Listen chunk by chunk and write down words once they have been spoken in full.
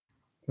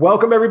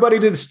Welcome, everybody,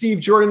 to the Steve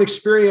Jordan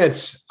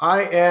Experience.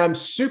 I am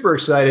super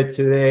excited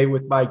today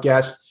with my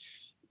guest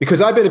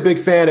because I've been a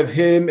big fan of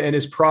him and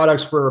his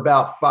products for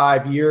about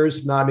 5 years,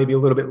 if not maybe a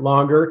little bit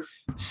longer.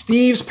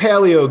 Steve's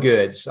Paleo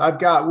Goods. I've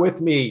got with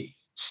me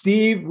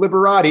Steve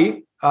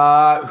Liberati,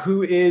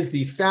 who is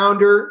the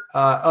founder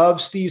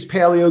of Steve's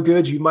Paleo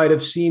Goods. You might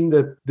have seen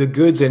the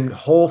goods in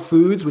Whole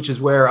Foods, which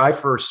is where I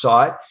first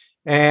saw it,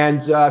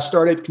 and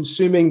started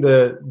consuming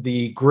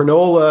the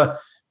granola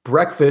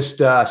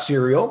breakfast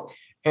cereal.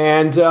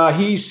 And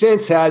he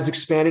since has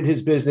expanded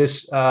his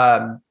business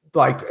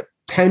like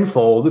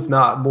tenfold, if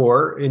not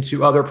more,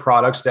 into other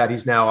products that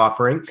he's now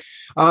offering.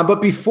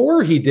 But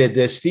before he did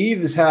this, Steve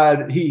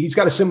he's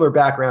got a similar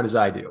background as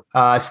I do.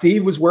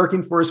 Steve was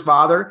working for his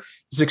father,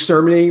 his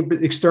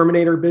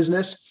exterminator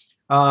business,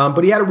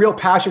 but he had a real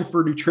passion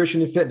for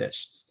nutrition and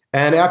fitness.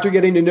 And after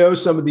getting to know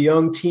some of the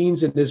young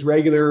teens in his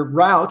regular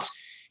routes,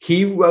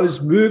 he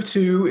was moved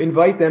to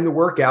invite them to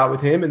work out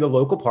with him in the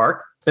local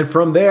park. And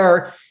from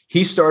there,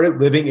 he started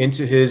living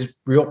into his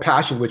real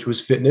passion, which was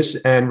fitness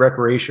and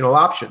recreational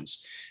options.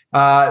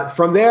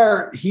 From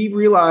there, he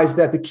realized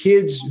that the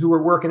kids who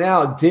were working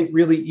out didn't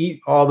really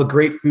eat all the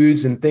great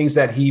foods and things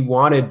that he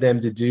wanted them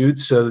to do.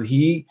 So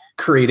he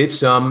created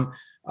some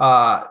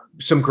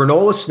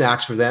granola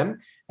snacks for them,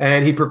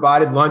 and he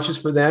provided lunches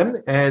for them,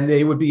 and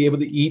they would be able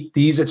to eat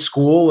these at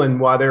school and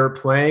while they were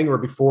playing or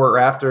before or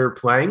after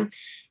playing.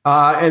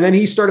 And then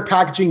he started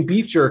packaging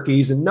beef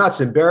jerkies and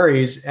nuts and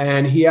berries.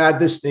 And he had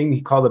this thing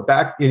he called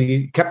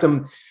he kept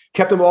them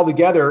all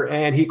together,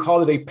 and he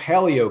called it a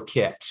Paleo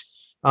kit.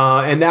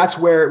 And that's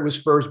where it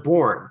was first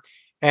born.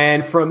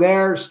 And from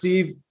there,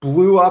 Steve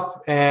blew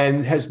up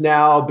and has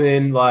now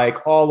been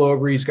like all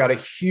over. He's got a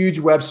huge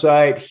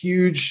website,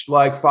 huge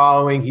like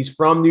following. He's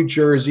from New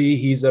Jersey.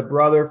 He's a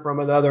brother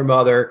from another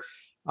mother.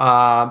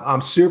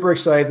 I'm super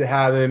excited to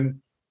have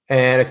him.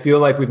 And I feel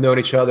like we've known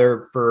each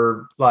other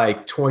for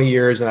like 20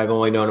 years, and I've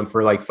only known him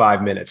for like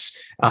 5 minutes.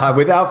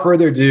 Without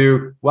further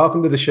ado,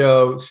 welcome to the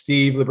show,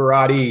 Steve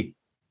Liberati.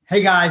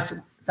 Hey, guys.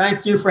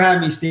 Thank you for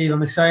having me, Steve.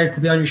 I'm excited to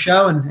be on your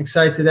show and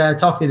excited to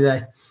talk to you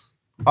today.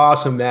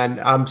 Awesome,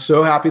 man. I'm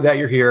so happy that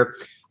you're here.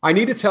 I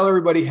need to tell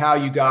everybody how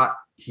you got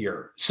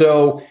here.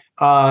 So,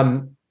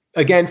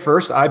 again,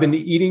 first, I've been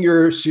eating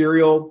your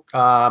cereal.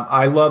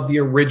 I love the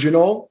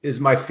original is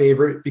my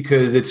favorite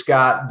because it's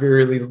got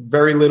very,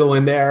 very little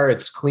in there.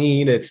 It's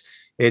clean. It's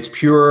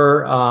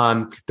pure.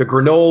 The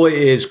granola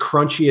is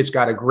crunchy. It's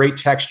got a great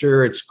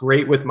texture. It's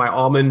great with my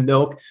almond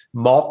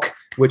milk,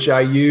 which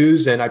I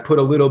use. And I put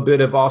a little bit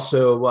of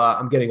also,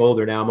 I'm getting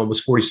older now. I'm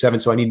almost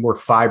 47, so I need more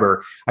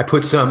fiber. I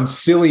put some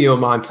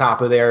psyllium on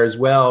top of there as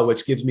well,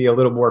 which gives me a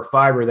little more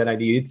fiber than I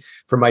need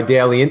for my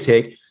daily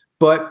intake.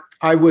 But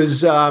I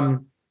used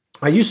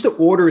to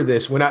order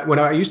this when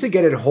I used to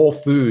get it at Whole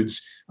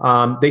Foods.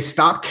 They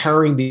stopped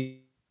carrying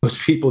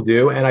most people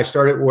do. And I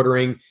started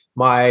ordering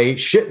my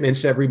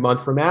shipments every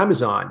month from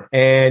Amazon.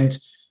 And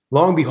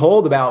lo and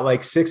behold, about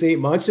like 6-8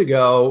 months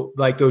ago,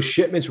 like those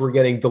shipments were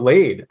getting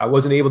delayed. I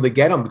wasn't able to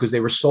get them because they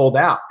were sold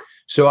out.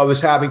 So I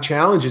was having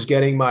challenges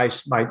getting my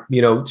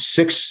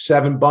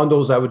 6-7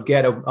 bundles I would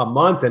get a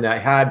month. And I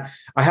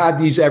had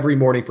these every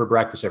morning for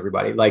breakfast,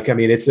 everybody. Like, I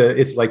mean, it's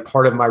like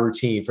part of my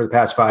routine for the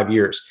past 5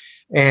 years.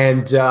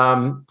 And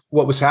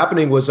what was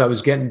happening was I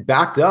was getting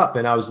backed up,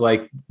 and I was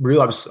like,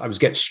 I was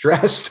getting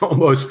stressed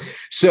almost.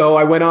 So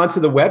I went onto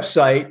the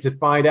website to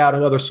find out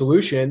another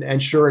solution.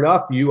 And sure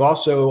enough, you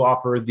also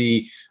offer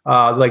the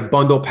like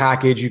bundle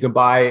package. You can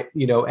buy,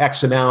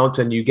 X amount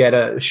and you get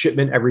a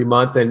shipment every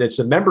month, and it's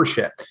a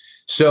membership.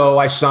 So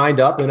I signed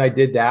up and I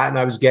did that, and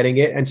I was getting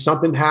it, and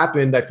something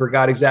happened. I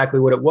forgot exactly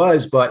what it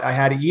was, but I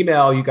had to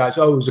email you guys.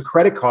 Oh, it was a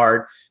credit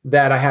card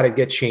that I had to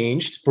get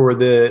changed for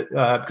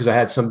because I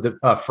had some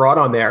fraud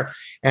on there.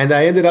 And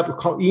I ended up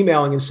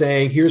emailing and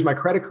saying, here's my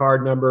credit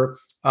card number.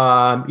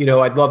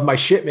 I'd love my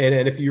shipment.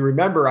 And if you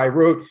remember, I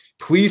wrote,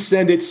 please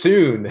send it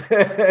soon.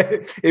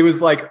 It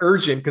was like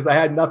urgent because I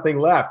had nothing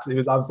left.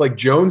 I was like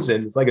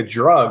jonesing. It's like a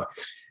drug.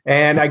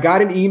 And I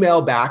got an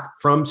email back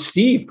from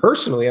Steve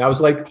personally. And I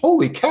was like,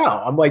 holy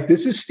cow. I'm like,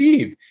 this is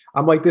Steve.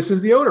 I'm like, this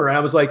is the owner. And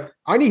I was like,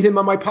 I need him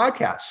on my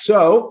podcast.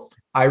 So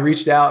I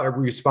reached out and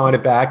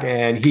responded back,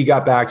 and he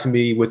got back to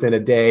me within a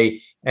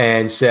day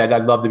and said,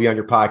 I'd love to be on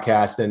your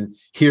podcast. And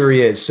here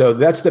he is. So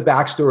that's the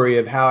backstory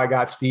of how I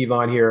got Steve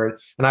on here.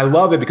 And I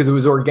love it because it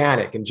was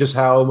organic, and just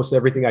how almost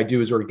everything I do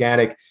is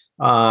organic.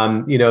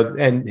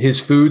 And his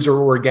foods are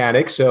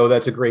organic. So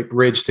that's a great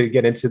bridge to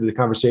get into the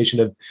conversation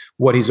of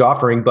what he's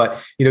offering.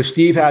 But,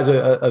 Steve has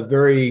a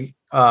very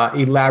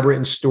elaborate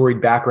and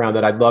storied background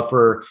that I'd love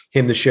for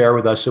him to share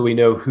with us so we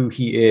know who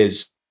he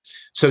is.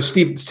 So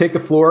Steve, let's take the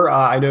floor.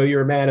 I know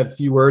you're a man of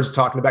few words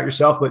talking about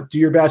yourself, but do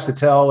your best to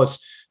tell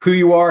us who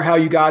you are, how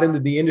you got into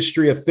the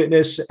industry of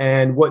fitness,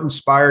 and what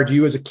inspired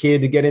you as a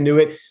kid to get into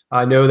it.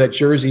 I know that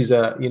Jersey's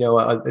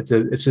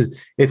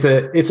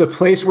it's a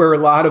place where a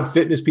lot of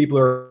fitness people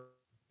are.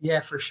 Yeah,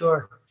 for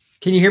sure.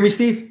 Can you hear me,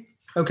 Steve?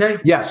 Okay.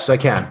 Yes, I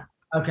can.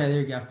 Okay,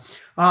 there you go.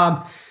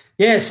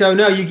 Yeah. So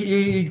no,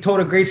 you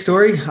told a great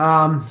story.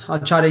 I'll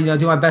try to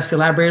do my best to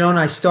elaborate on.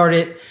 I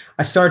started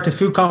the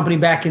food company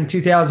back in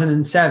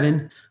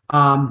 2007.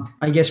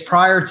 I guess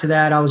prior to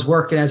that, I was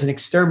working as an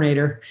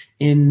exterminator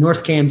in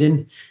North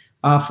Camden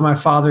for my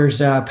father's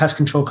pest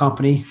control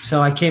company.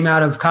 So I came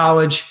out of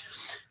college,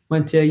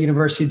 went to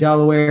University of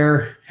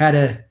Delaware, had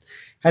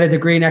a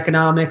degree in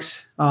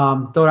economics.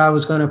 Thought I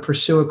was going to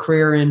pursue a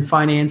career in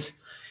finance.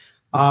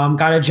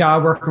 Got a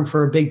job working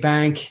for a big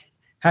bank.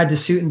 Had the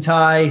suit and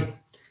tie.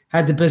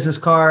 Had the business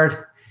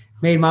card.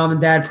 Made mom and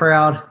dad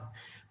proud.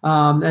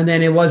 And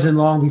then it wasn't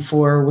long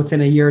before,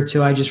 within a year or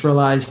two, I just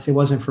realized it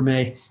wasn't for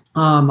me.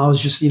 I was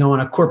just,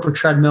 on a corporate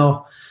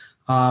treadmill.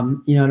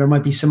 There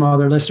might be some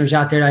other listeners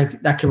out there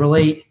that could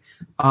relate.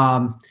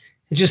 I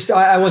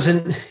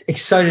wasn't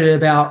excited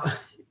about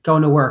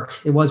going to work.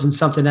 It wasn't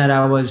something that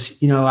I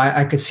was,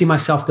 I could see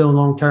myself doing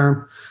long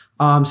term.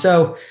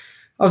 So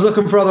I was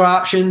looking for other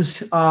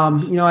options.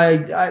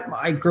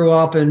 I grew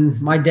up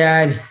and my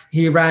dad,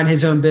 he ran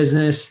his own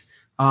business.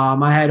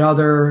 I had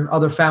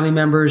other family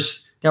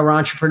members that were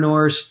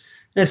entrepreneurs.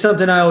 And it's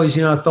something I always,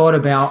 thought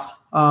about.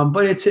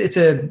 But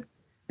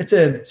it's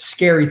a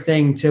scary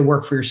thing to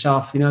work for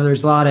yourself.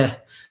 There's a lot of,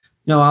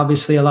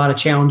 obviously a lot of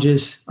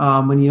challenges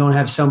when you don't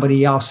have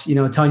somebody else,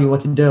 telling you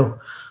what to do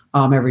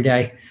every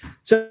day.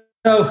 So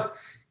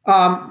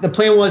the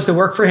plan was to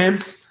work for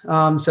him.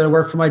 So to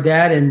work for my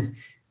dad. And,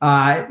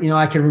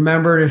 I can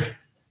remember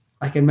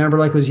like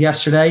it was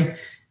yesterday.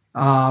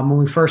 When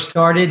we first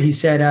started, he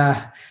said,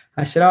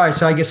 I said, all right,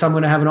 so I guess I'm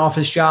going to have an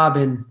office job.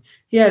 And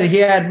he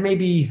had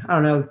maybe,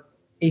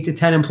 8 to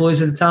 10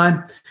 employees at the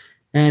time.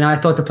 And I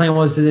thought the plan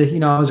was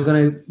to, I was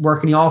going to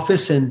work in the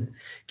office and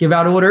give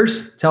out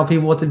orders, tell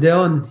people what to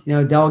do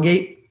and,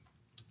 delegate.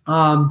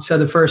 So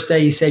the first day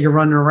he said, you're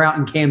running a route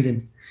in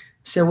Camden. I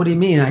said, what do you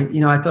mean?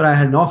 I thought I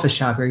had an office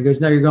job here. He goes,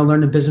 no, you're going to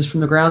learn the business from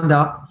the ground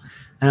up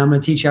and I'm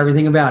going to teach you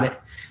everything about it.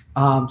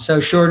 So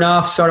sure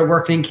enough, started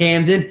working in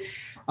Camden,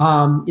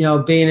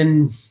 being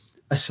in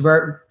a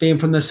suburb, being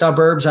from the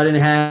suburbs, I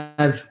didn't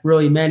have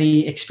really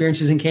many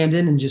experiences in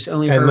Camden and just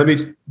only. And let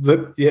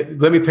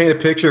me paint a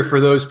picture for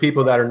those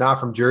people that are not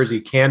from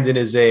Jersey. Camden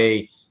is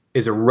a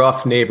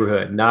rough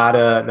neighborhood, not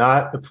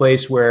a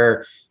place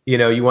where,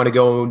 you want to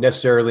go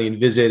necessarily and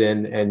visit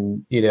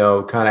and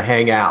kind of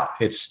hang out.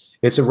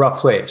 It's a rough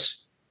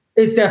place.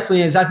 It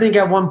definitely is. I think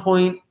at one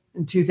point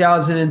in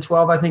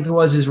 2012, I think it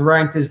was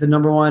ranked as the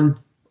number one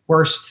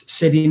worst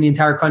city in the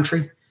entire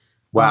country.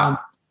 Wow.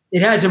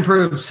 It has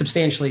improved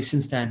substantially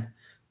since then.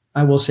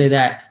 I will say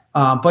that.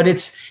 But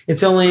it's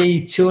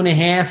only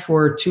 2.5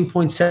 or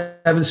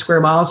 2.7 square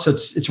miles. So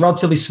it's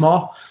relatively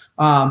small.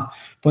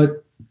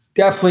 But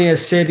definitely a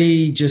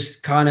city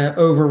just kind of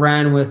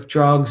overran with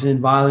drugs and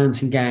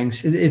violence and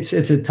gangs. It's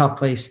a tough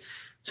place.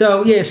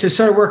 So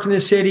started working in the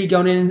city,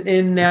 going in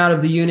and out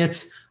of the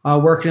units,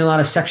 working in a lot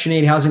of Section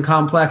 8 housing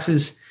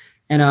complexes.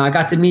 And I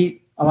got to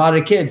meet a lot of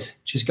the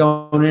kids just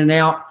going in and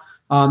out.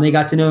 They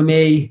got to know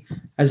me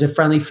as a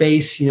friendly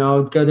face,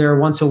 go there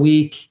once a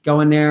week, go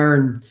in there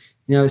and,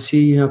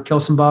 see, kill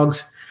some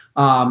bugs.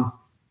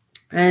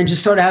 And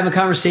just started having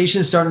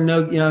conversations, starting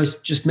to know,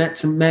 just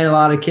met a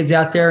lot of kids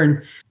out there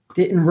and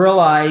didn't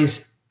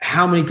realize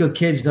how many good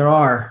kids there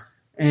are.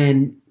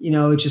 And,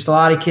 it's just a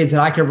lot of kids that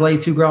I could relate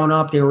to growing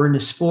up. They were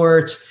into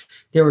sports.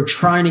 They were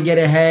trying to get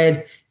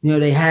ahead.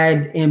 They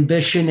had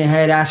ambition. They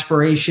had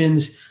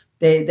aspirations.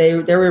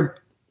 They were,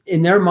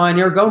 in their mind,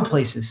 they were going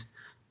places.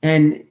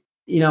 And,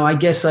 I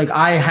guess like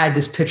I had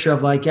this picture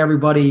of like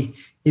everybody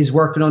is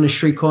working on the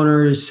street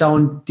corners,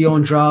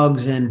 dealing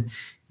drugs, and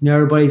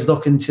everybody's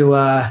looking to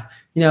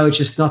it's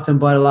just nothing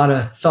but a lot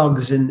of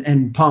thugs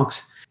and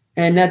punks.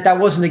 And that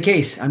wasn't the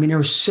case. I mean, there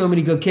were so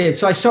many good kids.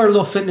 So I started a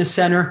little fitness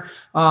center.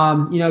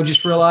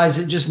 Just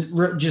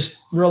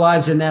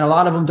realizing that a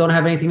lot of them don't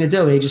have anything to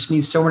do. They just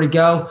need somewhere to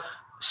go,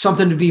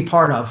 something to be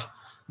part of.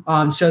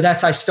 So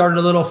I started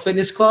a little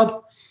fitness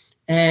club,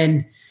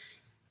 and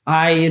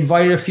I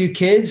invited a few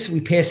kids. We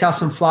passed out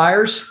some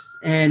flyers,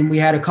 and we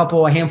had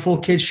a handful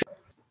of kids.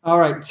 All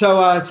right.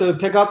 So to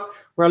pick up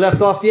where I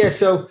left off. Yeah.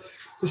 So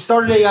we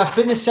started a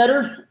fitness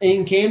center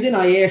in Camden.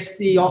 I asked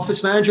the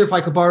office manager if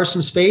I could borrow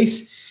some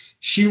space.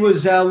 She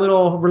was a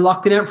little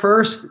reluctant at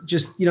first,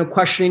 just,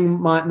 questioning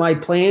my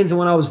plans and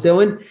what I was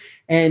doing.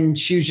 And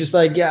she was just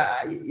like, yeah,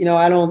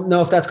 I don't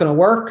know if that's going to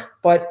work,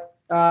 but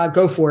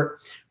go for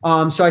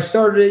it. So I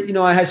started,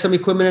 I had some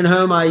equipment at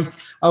home. I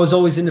was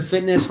always into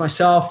fitness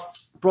myself.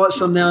 Brought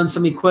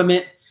some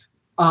equipment.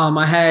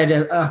 I had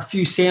a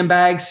few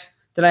sandbags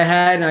that I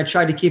had, and I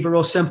tried to keep it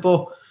real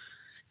simple.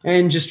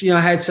 And just,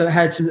 I had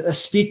a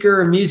speaker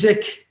and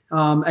music,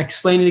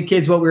 explaining to the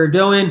kids what we were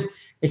doing,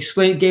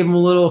 gave them a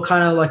little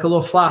kind of like a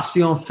little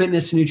philosophy on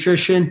fitness and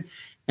nutrition,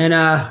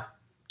 and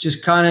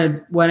just kind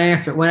of went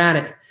at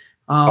it.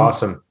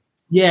 Awesome.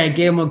 Yeah,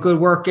 gave them a good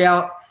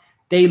workout.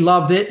 They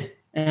loved it.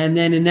 And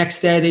then the next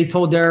day they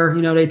told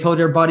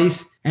their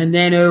buddies. And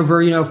then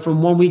over,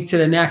 from 1 week to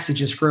the next, it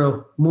just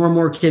grew. More and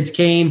more kids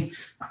came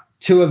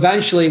to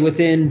eventually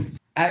within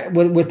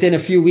a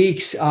few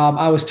weeks,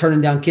 I was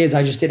turning down kids.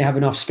 I just didn't have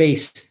enough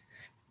space.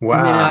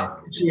 And then I Wow.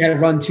 actually had to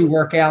run 2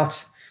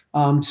 workouts.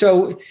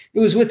 So it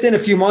was within a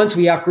few months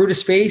we outgrew the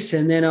space.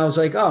 And then I was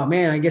like, oh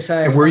man, I guess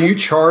And were you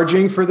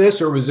charging for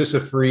this, or was this a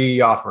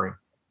free offering?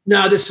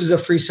 no, this is a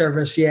free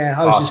service. Yeah.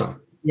 I was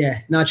Awesome.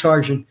 not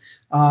charging.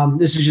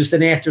 This is just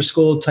an after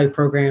school type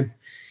program.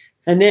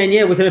 And then,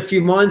 yeah, within a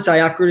few months I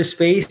outgrew the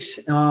space.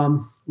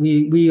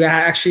 We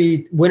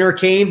actually, winter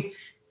came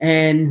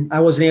and I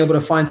wasn't able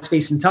to find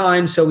space and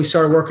time. So we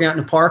started working out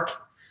in the park,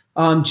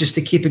 just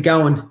to keep it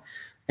going.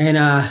 And,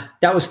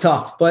 that was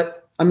tough,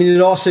 but I mean,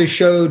 it also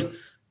showed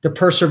the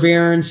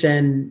perseverance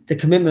and the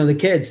commitment of the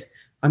kids.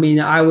 I mean,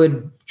 I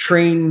would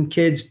train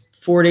kids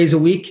 4 days a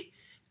week,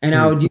 and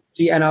I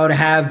would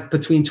have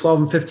between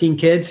 12 and 15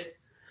 kids,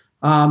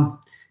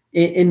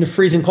 in the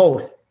freezing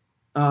cold.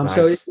 Nice.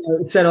 So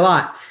it said a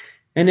lot.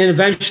 And then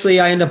eventually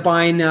I ended up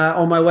buying,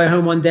 on my way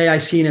home one day, I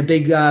seen a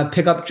big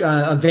pickup,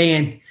 a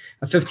van,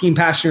 a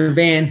 15-passenger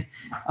van.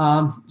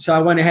 So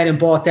I went ahead and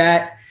bought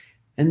that.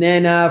 And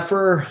then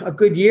for a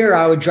good year,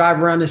 I would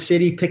drive around the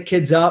city, pick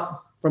kids up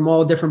from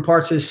all different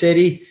parts of the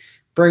city,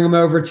 bring them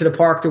over to the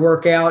park to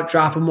work out,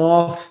 drop them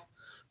off.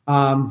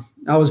 I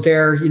was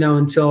there,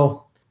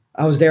 until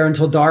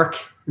dark,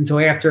 until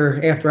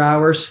after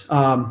hours.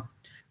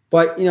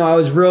 But, I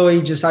was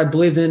really I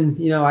believed in,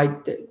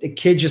 the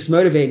kids just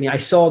motivated me. I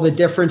saw the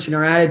difference in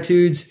their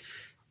attitudes.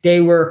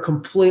 They were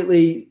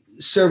completely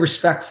so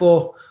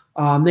respectful.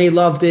 They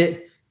loved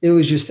it. It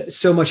was just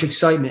so much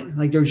excitement.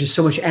 Like there was just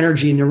so much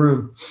energy in the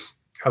room.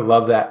 I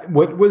love that.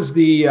 What was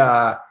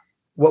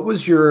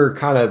your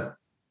kind of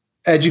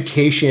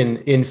education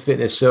in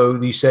fitness? So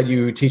you said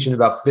you were teaching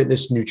about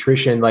fitness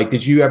nutrition. Like,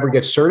 did you ever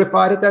get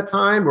certified at that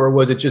time, or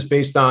was it just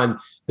based on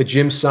the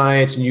gym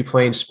science and you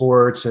playing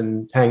sports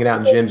and hanging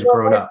out in gyms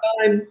growing up?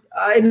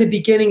 In the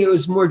beginning, it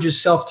was more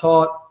just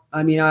self-taught.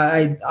 I mean,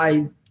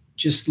 I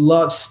just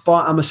love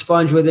I'm a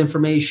sponge with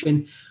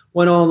information.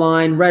 Went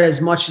online, read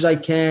as much as I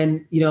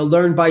can,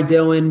 learned by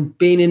doing,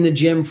 being in the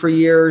gym for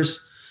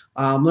years,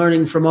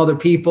 learning from other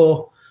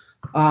people.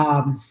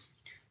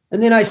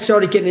 And then I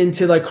started getting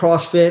into like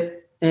CrossFit,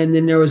 and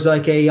then there was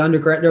like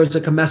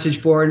a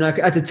message board. And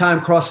at the time,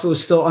 CrossFit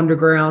was still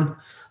underground.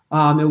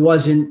 It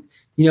wasn't,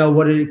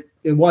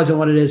 it wasn't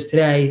what it is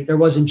today. There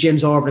wasn't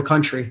gyms all over the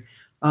country.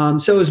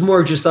 So it was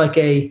more just like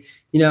an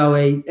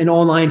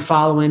online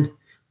following.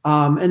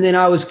 And then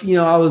I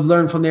would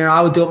learn from there. I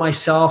would do it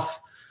myself,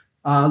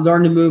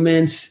 learn the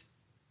movements.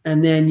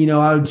 And then,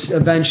 I would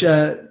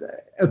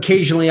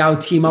occasionally I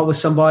would team up with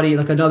somebody,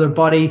 like another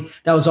buddy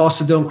that was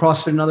also doing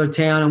CrossFit in another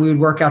town, and we would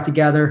work out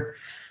together.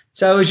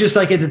 So it was just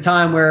like at the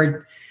time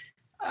where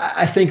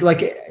I think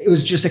like it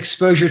was just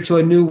exposure to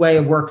a new way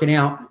of working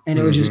out. And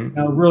it was just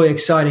really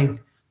exciting.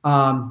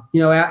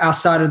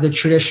 Outside of the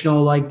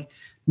traditional like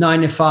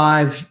 9 to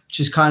 5,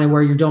 just kind of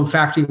where you're doing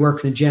factory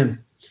work in the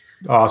gym.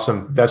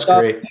 Awesome. That's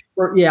great.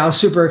 Yeah. I was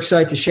super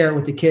excited to share it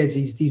with the kids,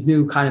 these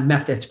new kind of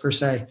methods per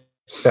se.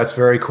 That's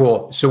very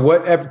cool. So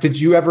did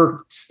you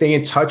ever stay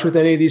in touch with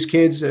any of these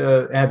kids?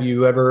 Have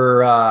you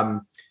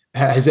ever,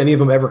 has any of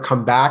them ever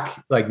come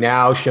back like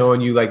now showing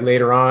you like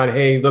later on,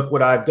 hey, look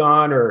what I've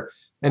done, or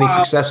any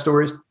success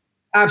stories?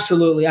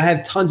 Absolutely. I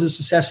have tons of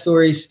success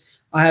stories.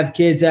 I have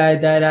kids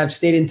that I've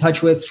stayed in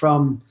touch with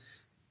from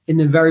in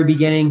the very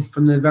beginning,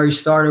 from the very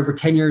start, over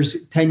 10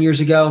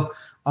 years ago.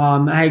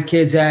 I had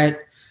kids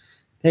that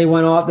they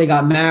went off, they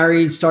got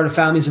married, started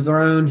families of their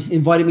own,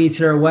 invited me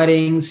to their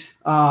weddings.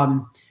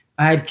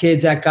 I had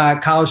kids that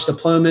got college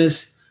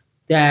diplomas,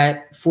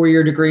 that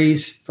 4-year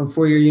degrees from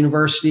 4-year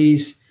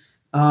universities.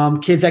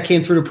 Kids that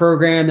came through the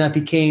program that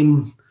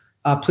became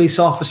police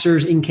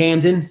officers in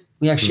Camden.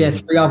 We actually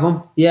had 3 of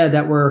them,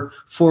 that were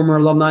former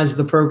alumni of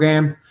the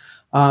program.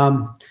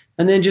 And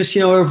then just,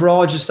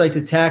 overall, just like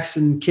the techs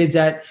and kids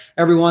that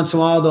every once in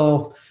a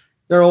while,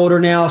 they're older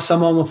now,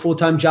 some of them with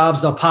full-time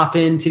jobs, they'll pop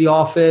into the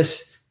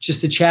office just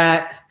to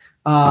chat,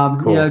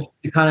 cool.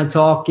 To kind of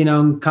talk,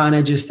 and kind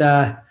of just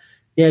to,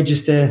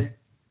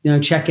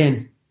 check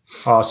in.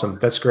 Awesome.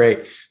 That's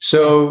great.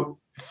 So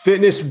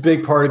fitness,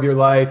 big part of your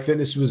life.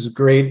 Fitness was a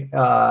great,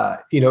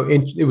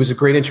 it was a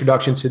great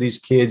introduction to these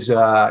kids,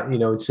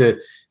 into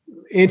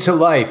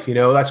life.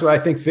 That's what I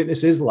think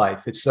fitness is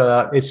life. It's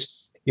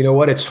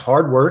it's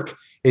hard work.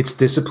 It's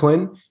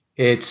discipline.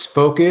 It's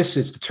focus.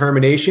 It's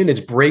determination.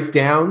 It's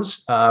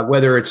breakdowns,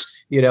 whether it's,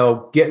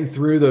 getting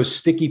through those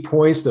sticky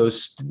points,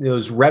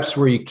 those reps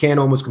where you can't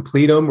almost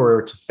complete them, or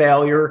it's a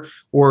failure,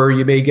 or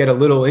you may get a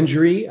little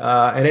injury,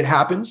 and it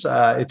happens.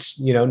 It's,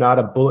 not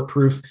a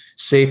bulletproof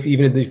safe.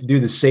 Even if you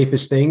do the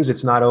safest things,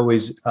 it's not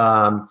always,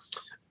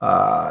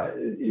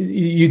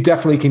 you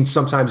definitely can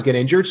sometimes get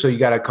injured. So you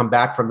got to come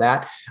back from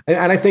that.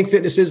 And I think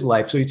fitness is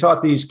life. So you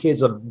taught these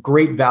kids a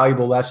great,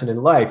 valuable lesson in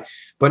life.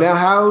 But now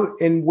how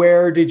and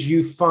where did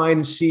you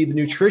see the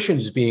nutrition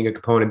as being a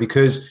component?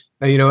 Because,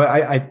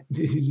 I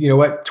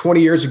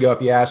 20 years ago,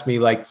 if you asked me,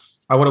 like,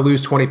 I want to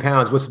lose 20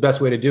 pounds, what's the best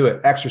way to do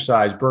it?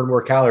 Exercise, burn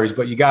more calories,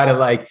 but you got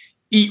to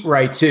eat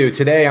right too.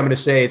 Today, I'm going to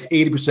say it's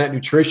 80%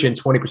 nutrition,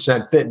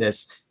 20%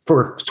 fitness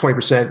for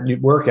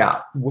 20%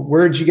 workout.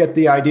 Where did you get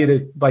the idea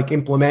to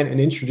implement and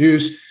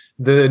introduce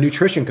the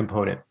nutrition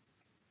component?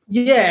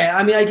 Yeah,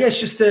 I mean, I guess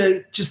just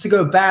to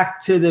go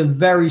back to the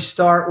very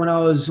start when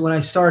I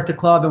started the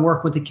club and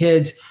worked with the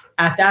kids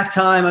at that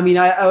time. I mean,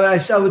 I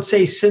would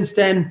say since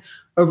then,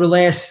 over the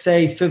last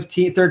say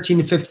 13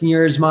 to 15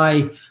 years,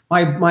 my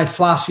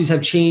philosophies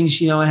have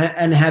changed,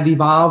 and have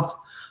evolved.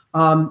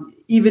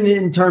 Even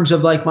in terms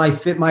of like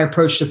my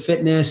approach to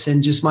fitness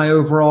and just my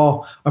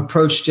overall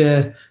approach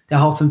to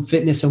health and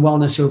fitness and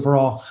wellness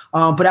overall.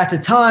 But at the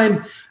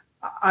time,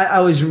 I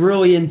was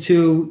really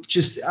into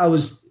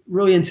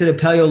the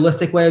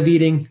Paleolithic way of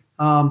eating.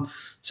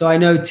 So I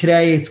know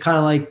today it's kind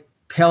of like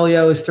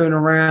Paleo is thrown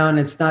around.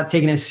 It's not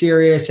taken as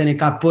serious, and it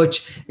kind of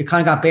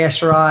got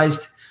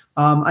bastardized.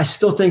 I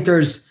still think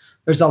there's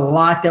a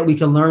lot that we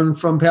can learn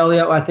from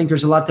Paleo. I think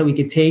there's a lot that we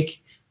could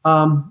take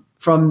from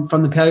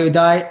the Paleo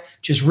diet,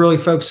 just really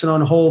focusing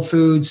on whole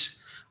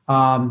foods,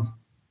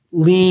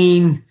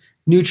 lean,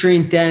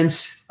 nutrient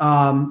dense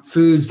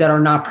foods that are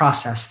not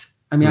processed.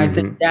 I mean, I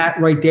think that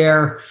right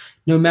there,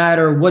 no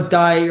matter what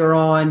diet you're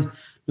on,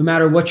 no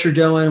matter what you're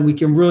doing, we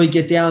can really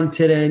get down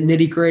to the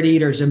nitty gritty.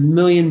 There's a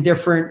million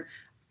different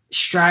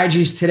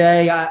strategies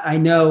today. I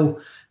know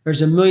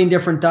there's a million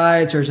different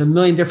diets. There's a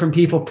million different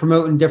people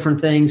promoting different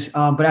things.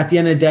 But at the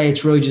end of the day,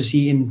 it's really just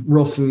eating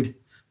real food.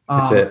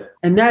 That's it.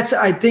 And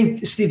I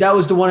think, Steve, that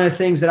was one of the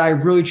things that I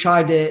really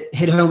tried to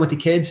hit home with the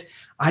kids.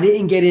 I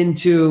didn't get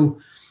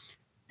into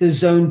the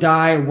zone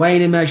diet,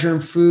 weighing and measuring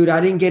food. I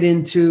didn't get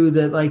into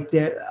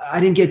I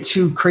didn't get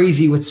too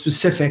crazy with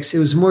specifics. It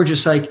was more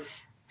just like,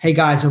 hey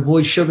guys,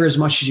 avoid sugar as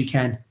much as you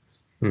can.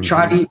 Mm-hmm.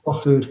 Try to eat real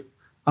food.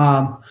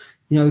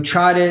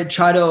 Try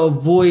to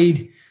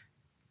avoid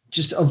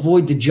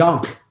the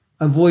junk,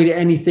 avoid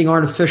anything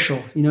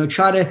artificial,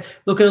 try to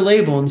look at a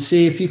label and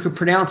see if you could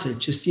pronounce it.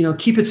 Just,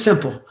 keep it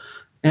simple.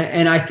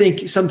 And I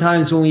think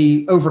sometimes when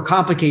we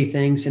overcomplicate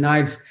things, and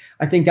I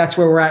think that's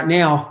where we're at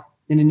now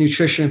in the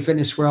nutrition and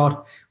fitness world,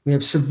 we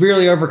have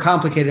severely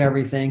overcomplicated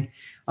everything.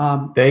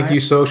 Thank you,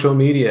 social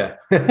media.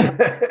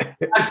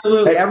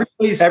 Absolutely.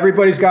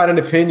 Everybody's got an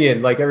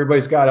opinion. Like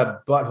everybody's got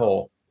a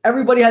butthole.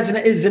 Everybody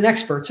is an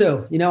expert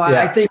too.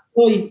 I think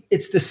really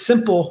it's the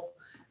simple.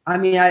 I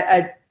mean,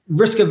 at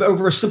risk of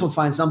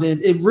oversimplifying something,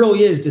 it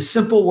really is the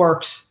simple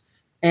works.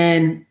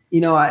 And,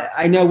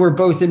 I know we're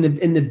both in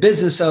the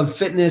business of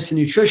fitness and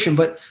nutrition,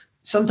 but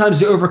sometimes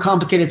the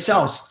overcomplicated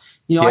sells.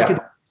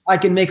 I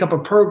can make up a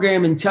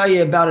program and tell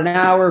you about an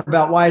hour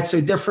about why it's so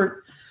different.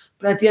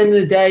 But at the end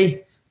of the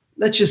day,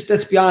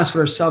 let's be honest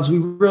with ourselves. We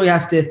really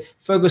have to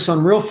focus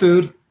on real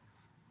food,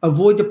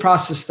 avoid the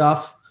processed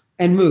stuff,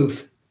 and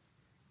move.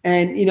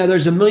 And,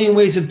 there's a million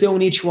ways of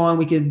doing each one.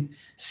 We could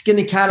skin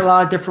the cat a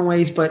lot of different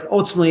ways, but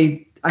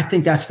ultimately, I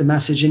think that's the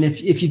message. And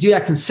if you do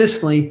that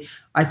consistently,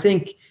 I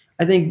think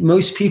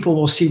most people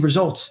will see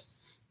results.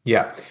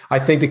 Yeah, I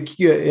think the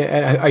key,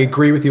 I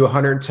agree with you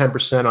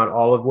 110% on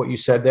all of what you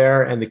said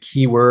there. And the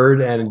key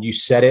word, and you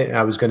said it, and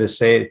I was going to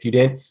say it if you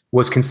didn't,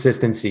 was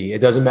consistency. It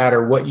doesn't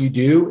matter what you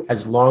do,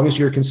 as long as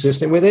you're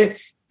consistent with it,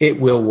 it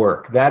will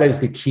work. That is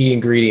the key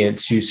ingredient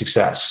to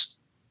success.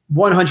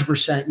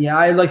 100%. Yeah,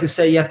 I like to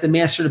say you have to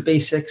master the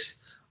basics.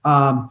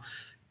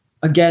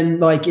 Again,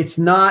 like it's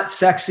not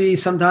sexy.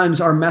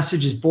 Sometimes our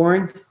message is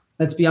boring.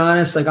 Let's be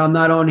honest. Like I'm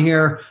not on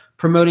here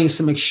promoting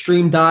some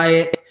extreme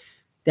diet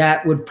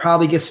that would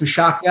probably get some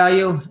shock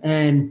value,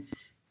 and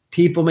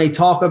people may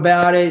talk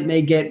about it,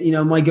 may go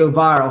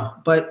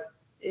viral, but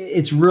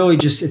it's really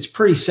it's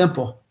pretty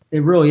simple.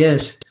 It really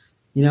is.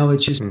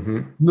 It's just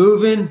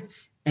moving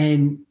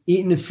and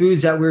eating the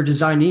foods that we're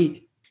designed to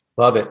eat.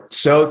 Love it.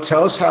 So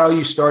tell us how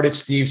you started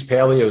Steve's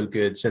Paleo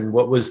Goods, and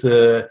what was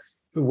the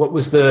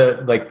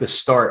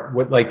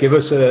start? Give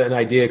us an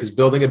idea, because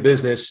building a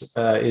business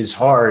is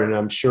hard, and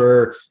I'm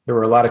sure there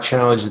were a lot of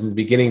challenges in the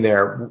beginning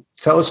there.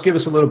 Give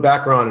us a little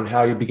background on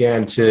how you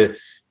began to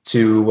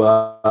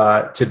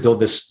build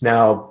this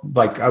now,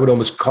 like I would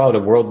almost call it a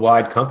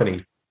worldwide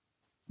company.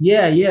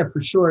 Yeah,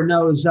 for sure.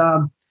 No, it was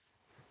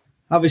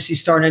obviously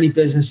starting any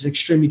business is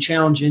extremely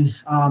challenging.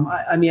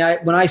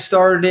 When I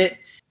started it,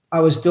 I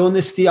was doing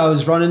this. I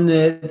was running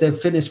the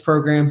fitness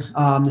program,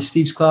 the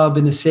Steve's Club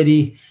in the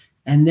city.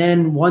 And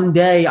then one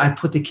day I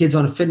put the kids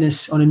on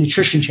a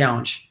nutrition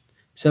challenge.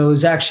 So it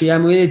was actually,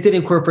 it did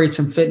incorporate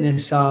some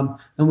fitness. And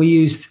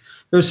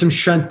there was some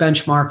strength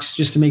benchmarks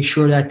just to make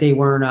sure that they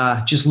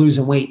weren't just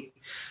losing weight.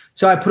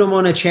 So I put them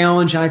on a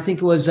challenge. And I think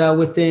it was it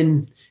was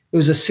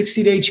a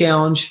 60-day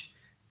challenge.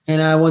 And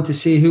I wanted to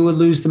see who would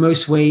lose the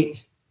most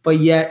weight, but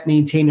yet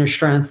maintain their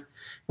strength.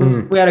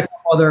 We had a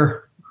couple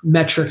other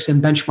metrics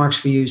and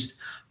benchmarks we used.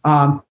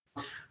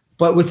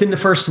 But within the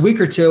first week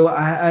or two,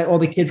 all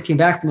the kids came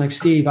back and like,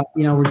 Steve,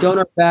 we're doing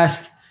our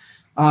best,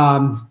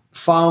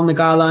 following the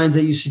guidelines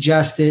that you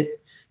suggested,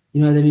 the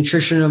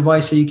nutrition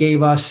advice that you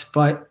gave us,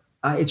 but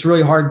it's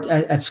really hard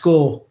at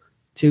school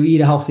to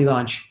eat a healthy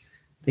lunch.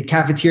 The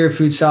cafeteria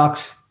food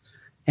sucks,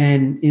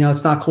 and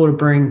it's not cool to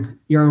bring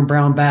your own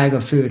brown bag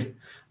of food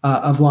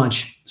of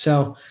lunch.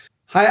 So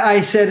I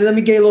said, let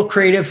me get a little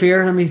creative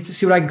here. Let me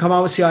see what I can come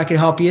up with, see how I can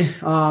help you.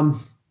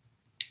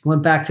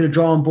 Went back to the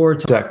drawing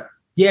board.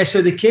 Yeah,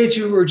 so the kids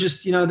who were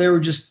just, they were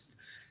just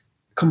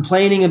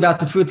complaining about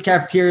the food at the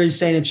cafeteria,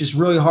 saying it's just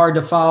really hard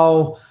to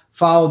follow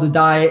the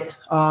diet,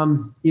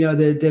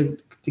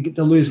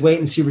 to lose weight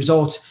and see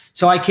results.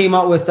 So I came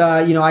up with,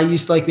 I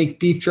used to like make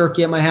beef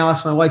jerky at my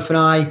house. My wife and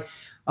I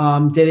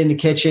did it in the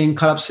kitchen,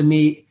 cut up some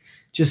meat,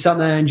 just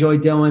something that I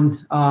enjoyed doing.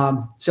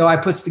 So I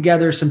put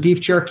together some beef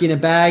jerky in a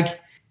bag.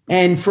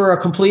 And for a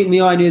complete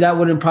meal, I knew that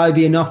wouldn't probably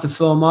be enough to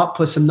fill them up,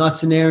 put some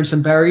nuts in there and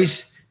some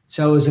berries.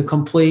 So it was a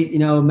complete,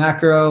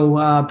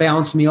 macro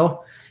balanced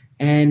meal,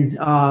 and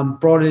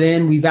brought it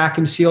in. We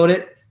vacuum sealed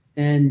it,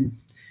 and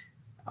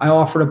I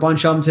offered a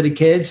bunch of them to the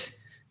kids.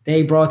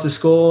 They brought it to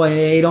school. They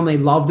ate them. They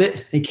loved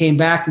it. They came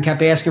back and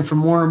kept asking for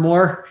more and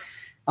more.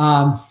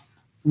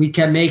 We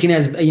kept making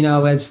as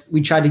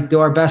we tried to do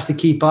our best to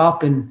keep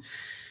up and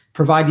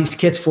provide these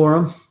kits for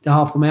them to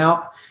help them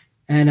out.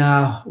 And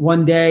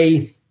one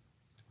day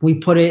we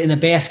put it in a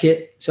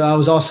basket. So I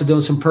was also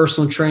doing some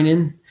personal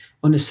training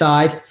on the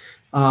side,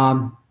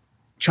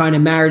 trying to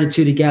marry the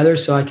two together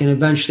so I can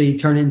eventually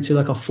turn it into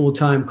like a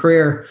full-time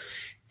career,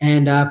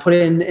 and put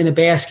it in a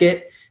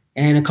basket.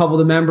 And a couple of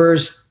the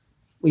members,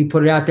 we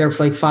put it out there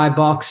for like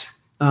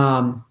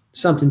 $5,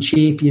 something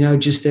cheap,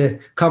 just to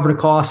cover the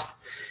cost.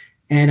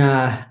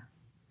 And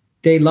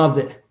they loved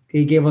it.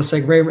 They gave us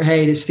like,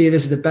 hey, Steve,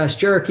 this is the best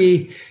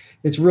jerky.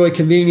 It's really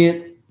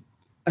convenient.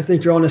 I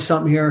think you're onto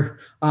something here.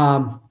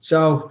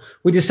 So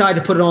we decided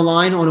to put it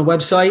online on a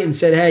website and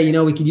said, hey,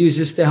 we could use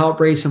this to help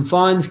raise some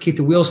funds, keep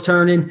the wheels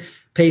turning,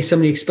 pay some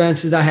of the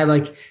expenses. I had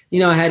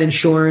I had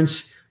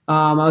insurance.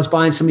 I was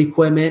buying some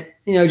equipment,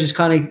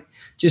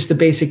 just the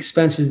basic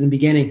expenses in the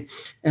beginning.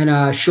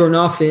 And sure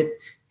enough, it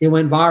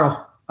went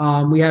viral.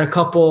 We had a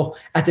couple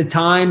at the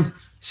time,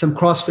 some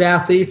CrossFit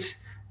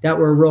athletes that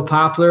were real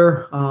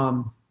popular.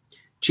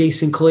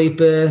 Jason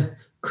Khalipa,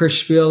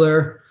 Chris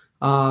Spieler,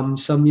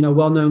 some,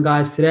 well-known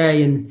guys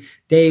today. And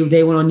they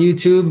went on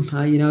YouTube,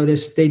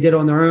 they did it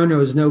on their own. There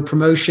was no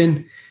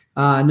promotion,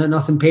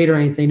 nothing paid or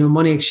anything, no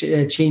money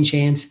exchange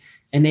hands.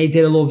 And they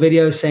did a little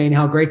video saying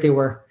how great they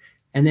were.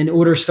 And then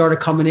orders started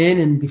coming in.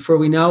 And before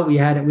we know it, we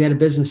had a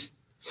business.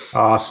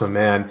 Awesome,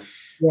 man.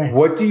 Yeah.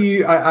 What do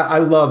you, I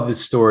love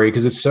this story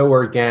because it's so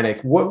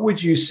organic. What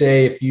would you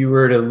say if you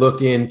were to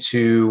look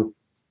into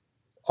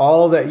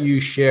all that you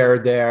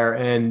shared there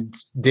and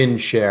didn't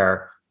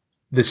share,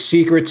 the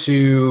secret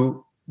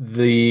to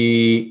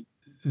the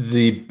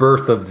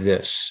birth of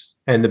this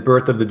and the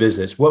birth of the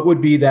business? What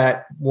would be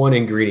that one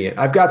ingredient?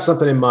 I've got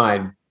something in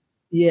mind.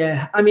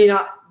 Yeah. I mean,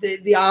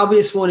 the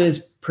obvious one is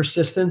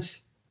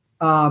persistence.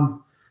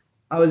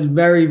 I was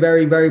very,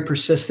 very, very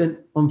persistent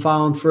on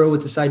following through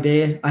with this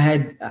idea.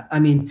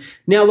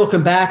 Now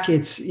looking back,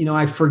 it's,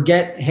 I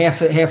forget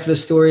half of the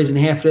stories and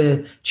half of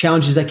the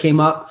challenges that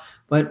came up,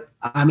 but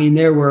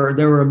there were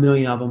a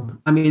million of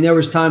them. There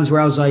was times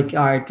where I was like,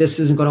 all right, this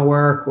isn't going to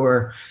work,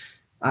 or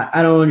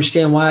I don't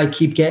understand why I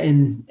keep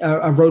getting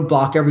a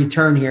roadblock every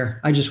turn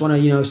here. I just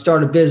want to,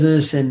 start a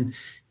business and,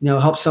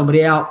 help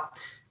somebody out.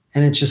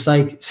 And it's just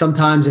like,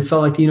 sometimes it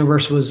felt like the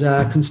universe was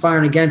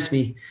conspiring against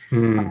me.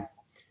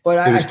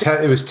 But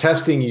it was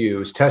testing you. It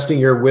was testing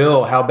your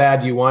will. How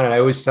bad do you want it? I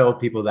always tell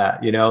people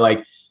that,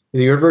 like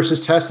the universe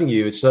is testing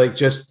you. It's like,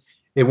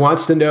 it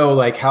wants to know,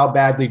 like, how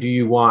badly do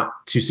you want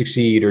to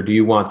succeed, or do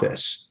you want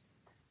this?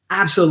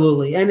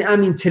 Absolutely.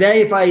 And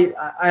today, if I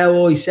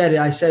always said it,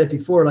 I said it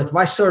before, like if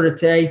I started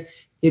today,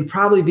 it'd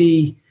probably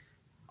be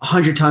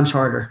 100 times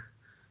harder.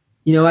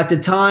 At the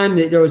time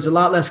there was a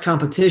lot less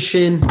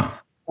competition,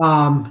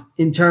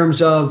 in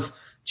terms of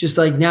just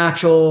like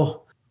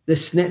natural,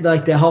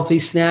 the healthy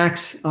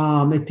snacks.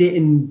 It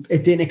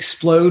didn't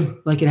explode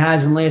like it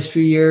has in the last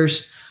few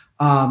years.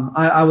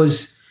 I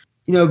was,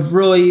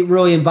 really,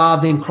 really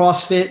involved in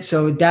CrossFit.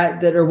 So that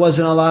there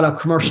wasn't a lot of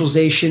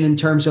commercialization in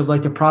terms of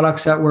like the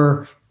products that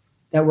were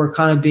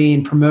kind of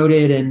being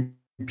promoted and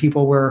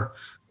people were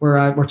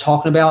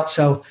talking about.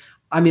 So,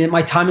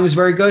 my timing was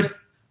very good.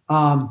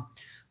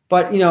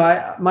 But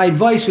my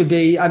advice would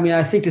be,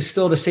 I think it's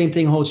still the same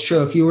thing holds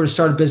true. If you were to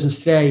start a business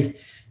today,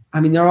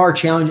 there are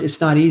challenges.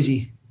 It's not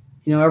easy.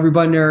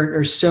 Everybody,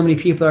 there's so many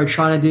people that are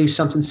trying to do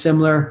something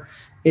similar.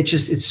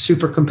 It's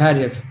super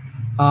competitive.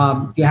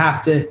 You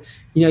have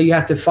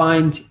to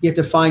find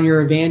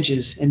your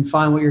advantages and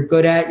find what you're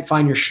good at. You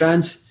find your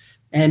strengths,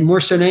 and more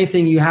so than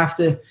anything, you have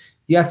to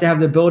have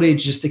the ability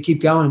just to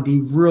keep going and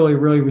be really,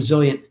 really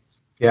resilient.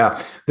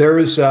 Yeah,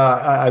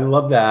 I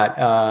love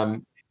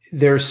that.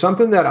 There's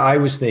something that I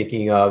was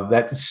thinking of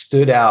that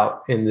stood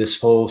out in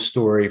this whole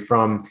story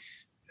from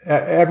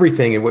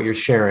everything and what you're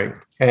sharing.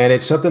 And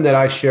it's something that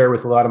I share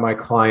with a lot of my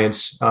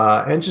clients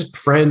and just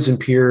friends and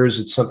peers.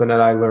 It's something that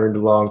I learned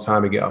a long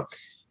time ago.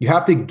 You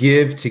have to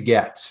give to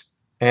get.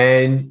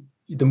 And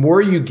the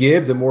more you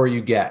give, the more you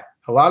get.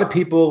 A lot of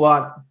people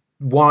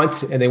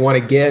want and they want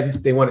to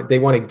give. They want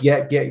to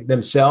get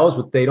themselves,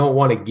 but they don't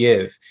want to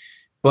give.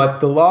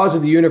 But the laws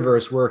of the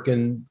universe work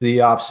in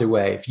the opposite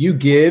way. If you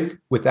give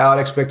without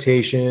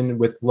expectation,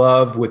 with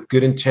love, with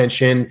good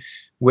intention,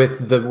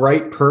 with the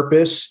right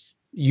purpose,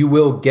 you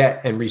will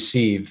get and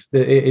receive.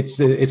 It's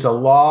a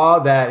law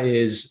that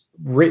is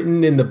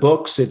written in the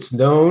books. It's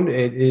known.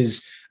 It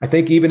is, I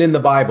think, even in the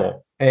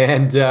Bible.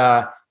 And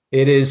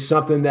it is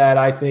something that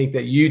I think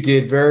that you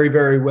did very,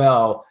 very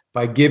well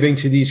by giving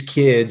to these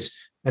kids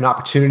an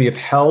opportunity of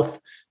health,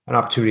 an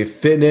opportunity of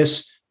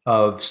fitness,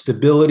 of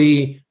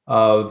stability,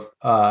 of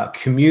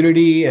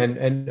community,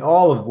 and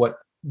all of what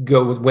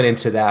went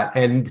into that.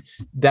 And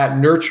that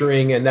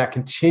nurturing and that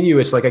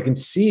continuous, like I can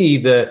see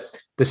the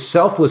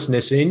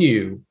selflessness in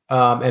you.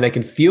 And I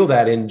can feel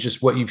that in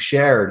just what you've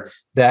shared.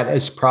 That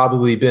has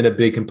probably been a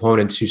big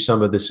component to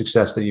some of the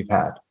success that you've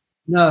had.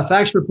 No,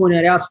 thanks for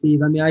pointing that out,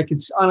 Steve. I mean, I could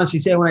honestly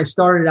say when I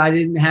started, I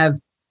didn't have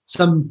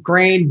some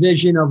grand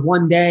vision of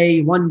one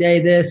day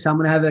this, I'm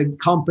going to have a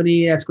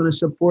company that's going to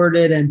support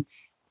it. And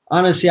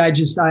honestly, I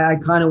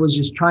kind of was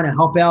just trying to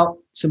help out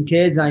some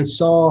kids. I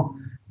saw,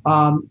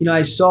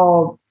 I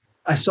saw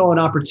an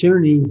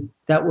opportunity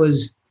that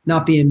was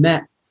not being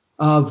met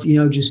of,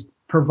 just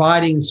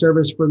providing a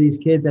service for these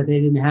kids that they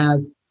didn't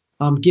have,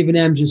 giving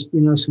them just,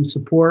 some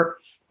support,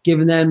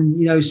 giving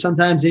them,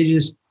 sometimes they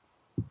just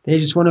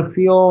want to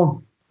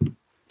feel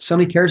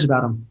somebody cares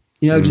about them,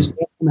 just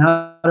ask them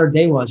how their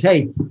day was.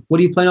 Hey, what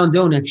do you plan on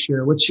doing next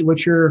year? What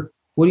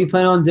do you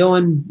plan on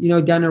doing,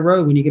 down the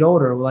road when you get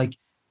older? Like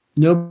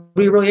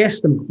nobody really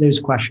asks them those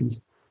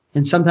questions.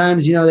 And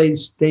sometimes, you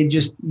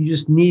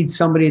just need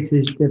somebody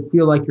to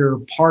feel like you're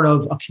part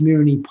of a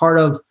community, part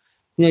of,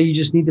 you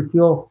just need to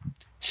feel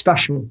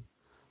special.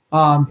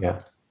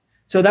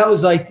 So that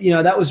was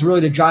that was really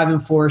the driving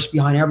force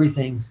behind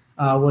everything,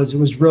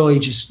 was really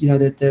just,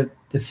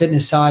 the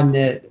fitness side and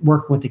the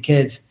working with the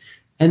kids.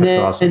 And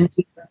That's then,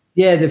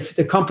 awesome.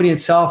 The company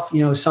itself,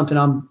 is something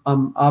I'm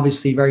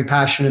obviously very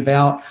passionate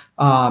about.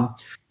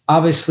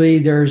 Obviously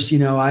there's,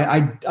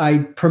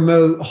 I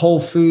promote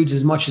whole foods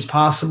as much as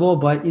possible,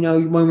 but,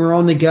 when we're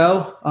on the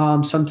go,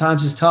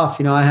 sometimes it's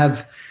tough. I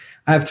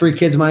have 3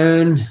 kids of my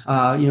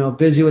own,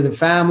 busy with a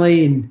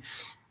family, and,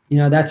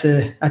 that's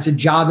a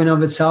job in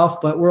of itself,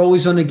 but we're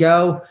always on the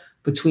go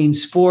between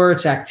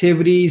sports,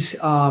 activities.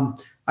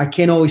 I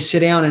can't always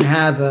sit down and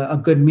have a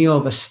good meal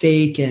of a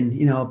steak and,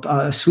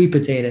 a sweet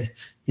potato.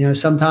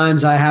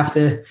 Sometimes I have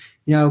to,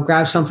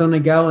 grab something on the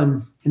go,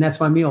 and that's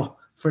my meal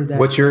for the day.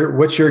 What's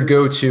your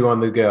go-to on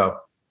the go?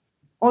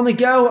 On the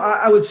go,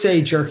 I would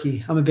say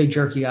jerky. I'm a big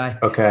jerky guy.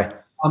 Okay.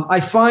 I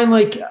find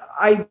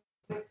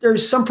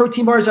there's some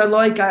protein bars I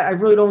like. I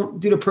really don't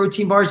do the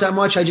protein bars that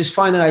much. I just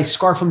find that I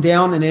scarf them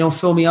down and they don't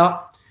fill me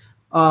up.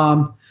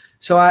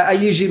 So I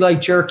usually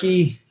like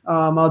jerky.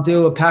 I'll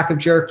do a pack of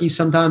jerky.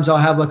 Sometimes I'll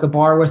have like a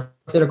bar with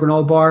it, a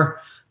granola bar.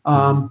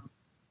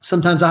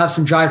 Sometimes I'll have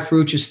some dried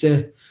fruit just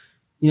to,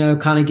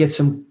 kind of get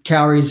some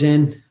calories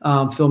in,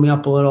 fill me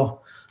up a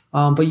little.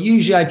 But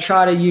usually I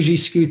try to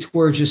scoot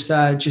towards just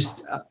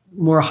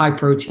more high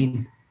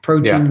protein.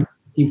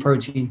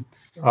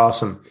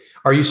 Awesome.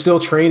 Are you still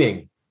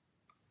training?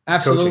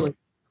 Absolutely. Coaching?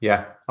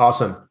 Yeah.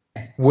 Awesome.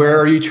 Where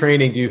are you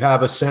training? Do you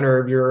have a center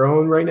of your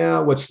own right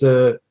now? What's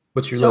your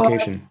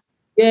location?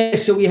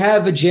 So we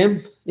have a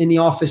gym in the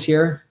office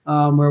here,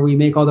 where we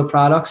make all the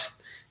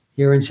products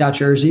here in South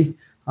Jersey.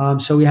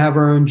 So we have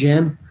our own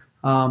gym.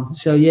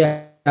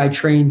 I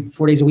train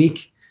 4 days a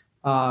week.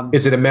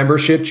 Is it a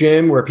membership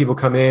gym where people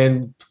come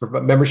in for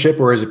membership,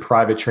 or is it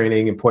private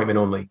training, appointment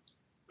only?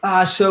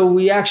 So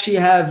we actually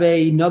have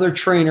another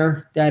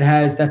trainer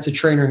that's a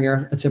trainer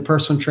here. That's a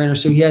personal trainer.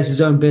 So he has his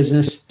own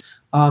business.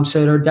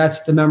 So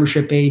that's the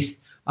membership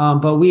based.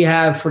 But we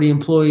have for the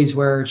employees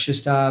where it's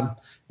just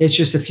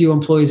a few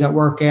employees that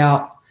work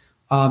out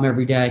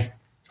every day.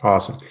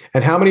 Awesome.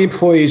 And how many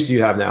employees do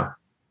you have now?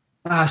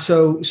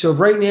 So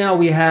right now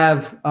we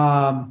have,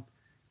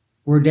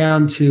 we're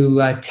down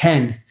to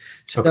 10.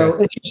 So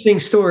okay. Interesting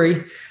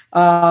story.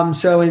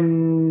 So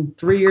in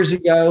 3 years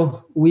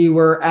ago, we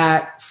were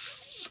at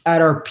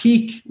our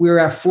peak, we were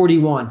at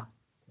 41.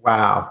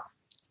 Wow.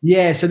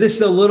 Yeah. So this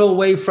is a little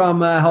away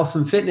from health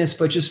and fitness,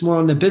 but just more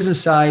on the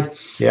business side.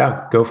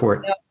 Yeah. Go for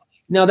it.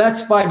 Now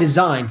that's by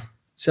design.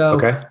 So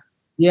okay.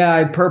 Yeah,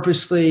 I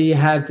purposely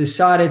have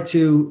decided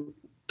to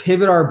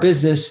pivot our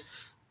business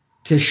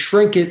to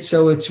shrink it.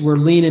 So we're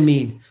lean and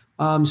mean.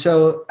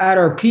 So at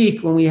our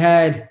peak, when we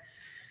had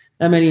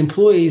that many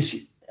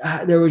employees,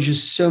 there was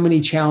just so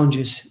many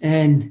challenges,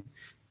 and,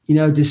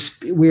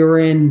 we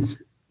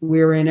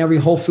were in every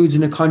Whole Foods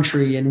in the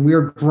country, and we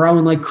were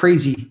growing like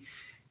crazy.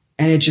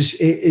 And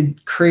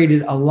it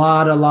created a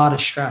lot of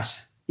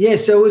stress. Yeah.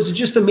 So it was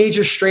just a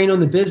major strain on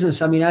the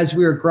business. I mean, as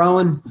we were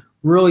growing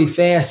really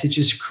fast, it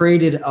just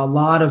created a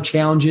lot of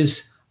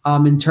challenges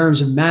in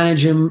terms of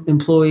managing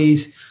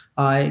employees,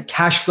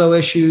 cash flow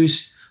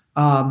issues,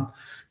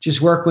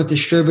 just work with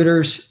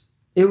distributors.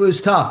 It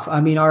was tough. I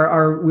mean,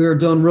 we were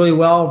doing really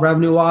well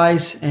revenue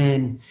wise,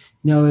 and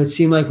it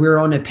seemed like we were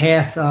on a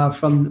path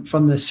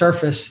from the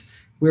surface.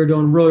 We were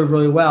doing really,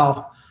 really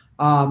well.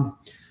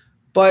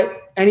 But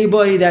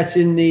anybody that's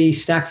in the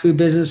snack food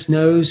business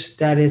knows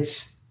that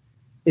it's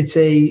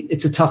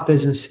a tough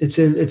business. It's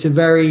a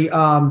very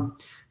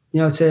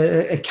it's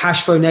a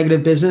cash flow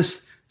negative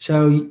business.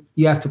 So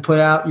you have to put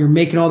out, you're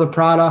making all the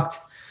product,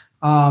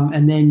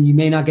 and then you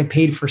may not get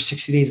paid for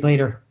 60 days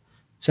later.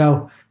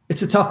 So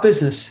it's a tough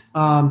business.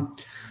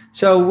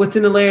 So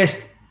within the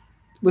last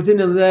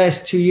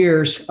 2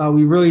 years,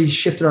 we really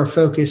shifted our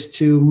focus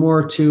to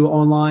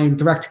online,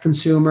 direct to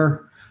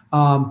consumer,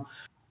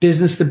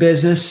 business to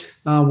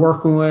business,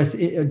 working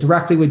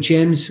directly with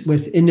gyms,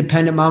 with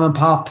independent mom and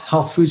pop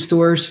health food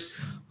stores.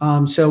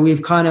 So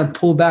we've kind of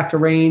pulled back the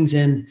reins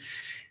and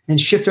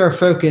shifted our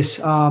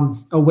focus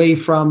away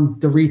from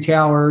the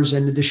retailers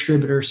and the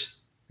distributors.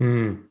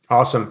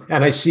 Awesome.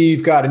 And I see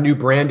you've got a new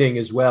branding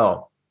as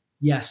well.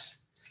 Yes.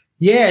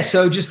 Yeah.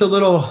 So just a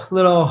little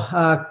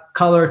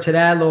color to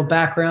that, a little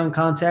background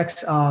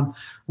context.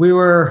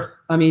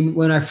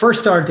 When I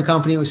first started the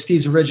company, it was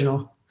Steve's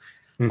Original.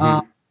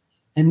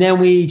 And then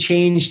we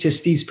changed to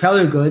Steve's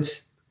Paleo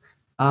Goods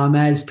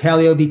as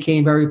Paleo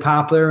became very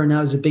popular. And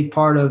that was a big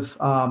part of,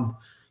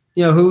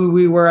 who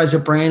we were as a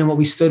brand and what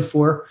we stood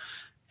for.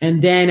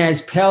 And then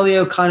as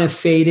Paleo kind of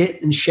faded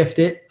and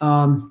shifted,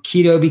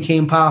 keto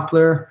became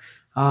popular.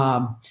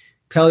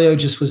 Paleo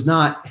just was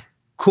not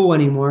cool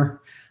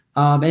anymore.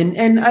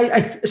 And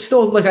I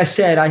still, like I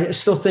said, I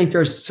still think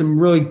there's some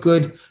really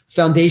good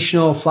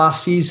foundational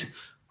philosophies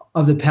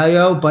of the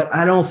Paleo, but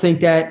I don't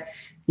think that,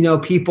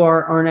 people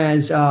aren't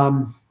as,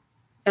 and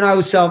I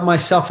would say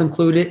myself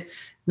included,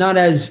 not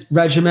as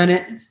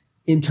regimented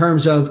in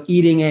terms of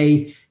eating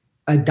a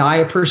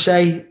diet per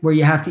se, where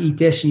you have to eat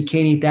this and you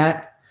can't eat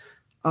that.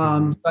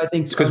 I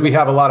think it's because we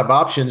have a lot of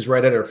options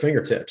right at our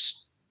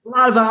fingertips. A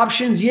lot of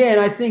options. Yeah.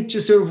 And I think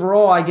just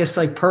overall, I guess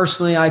like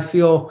personally, I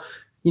feel,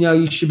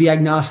 you should be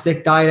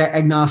agnostic, diet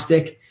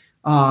agnostic.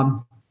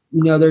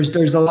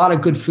 There's a lot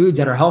of good foods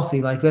that are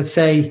healthy. Like let's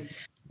say,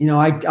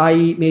 I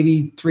eat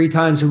maybe 3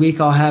 times a week.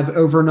 I'll have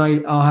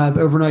overnight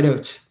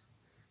oats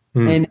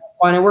and I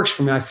find it works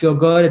for me. I feel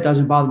good. It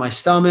doesn't bother my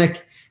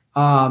stomach.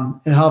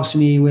 It helps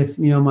me with,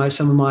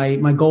 some of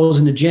my goals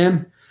in the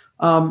gym.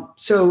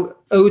 So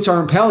oats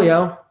aren't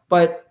paleo,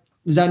 but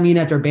does that mean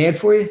that they're bad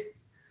for you?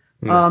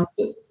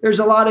 There's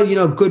a lot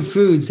of, good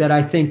foods that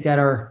I think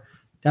that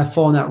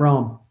fall in that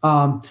realm.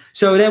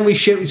 So then we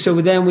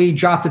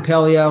dropped the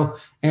paleo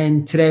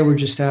and today we're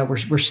just,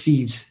 we're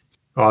Steve's.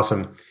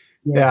 Awesome.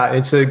 Yeah.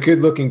 It's a good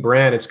looking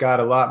brand. It's got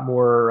a lot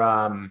more,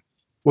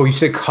 you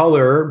say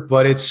color,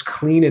 but it's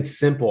clean. It's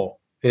simple.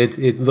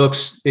 It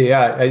looks,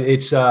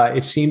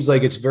 it seems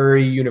like it's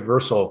very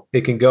universal.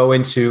 It can go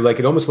into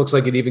it almost looks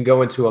like it even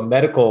go into a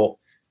medical,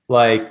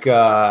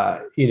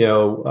 nutrition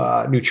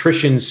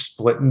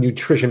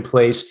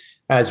place,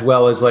 as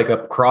well as like a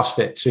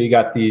CrossFit. So you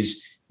got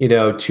these,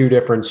 2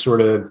 different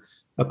sort of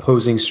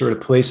opposing sort of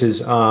places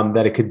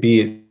that it could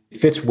be. It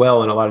fits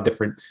well in a lot of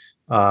different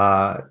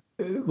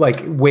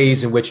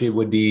ways in which it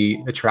would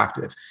be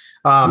attractive.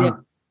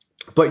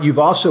 But you've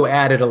also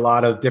added a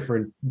lot of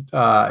different,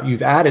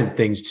 you've added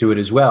things to it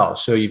as well.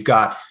 So you've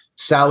got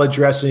salad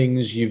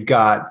dressings, you've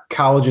got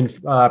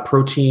collagen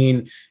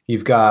protein,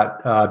 you've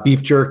got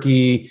beef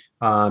jerky,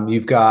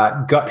 you've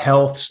got gut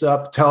health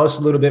stuff. Tell us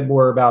a little bit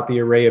more about the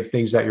array of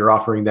things that you're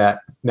offering that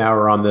now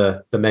are on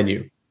the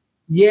menu.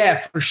 Yeah,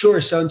 for sure.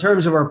 So in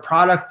terms of our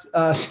product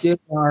skill,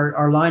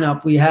 our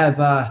lineup, we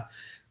have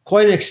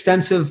quite an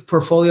extensive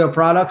portfolio of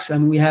products. I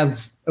mean, we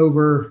have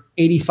over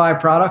 85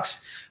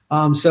 products.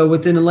 So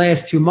within the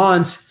last 2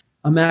 months,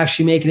 I'm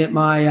actually making it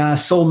my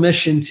sole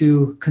mission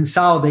to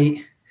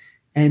consolidate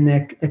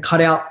and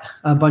cut out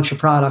a bunch of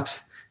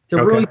producks.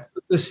 They're really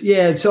focused.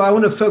 Yeah. So I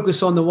want to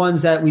focus on the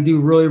ones that we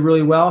do really,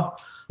 really well.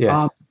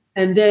 Yeah.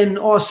 And then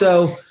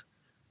also,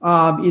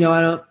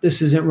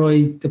 this isn't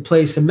really the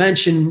place to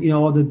mention,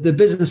 the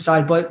business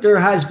side, but there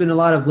has been a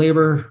lot of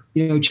labor,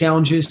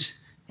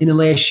 challenges in the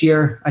last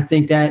year. I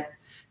think that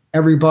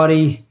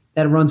everybody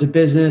that runs a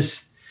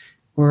business,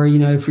 or,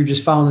 if you're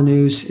just following the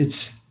news,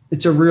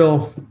 it's a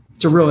real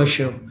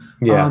issue.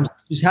 Yeah.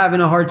 Just having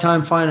a hard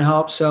time finding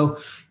help. So,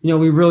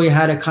 we really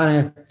had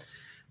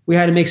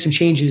to make some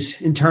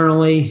changes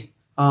internally,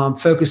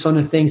 focus on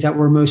the things that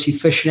we're most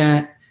efficient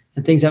at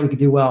and things that we could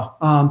do well.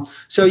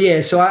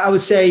 So I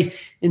would say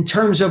in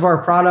terms of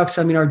our products,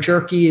 our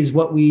jerky is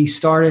what we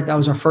started. That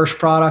was our first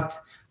product.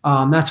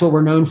 That's what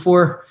we're known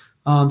for.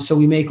 So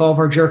we make all of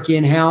our jerky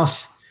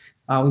in-house.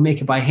 We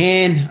make it by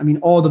hand.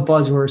 All the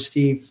buzzwords,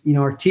 Steve,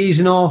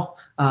 artisanal,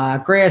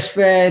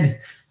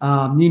 grass-fed,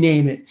 you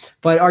name it.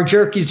 But our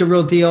jerky is the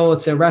real deal.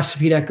 It's a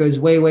recipe that goes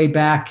way, way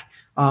back.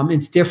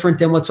 It's different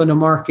than what's on the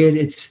market.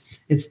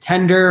 It's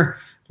tender.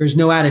 There's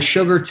no added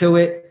sugar to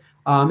it.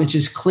 It's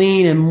just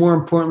clean. And more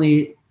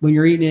importantly, when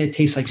you're eating it, it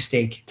tastes like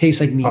steak. It tastes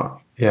like meat.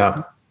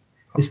 Yeah.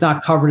 It's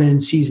not covered in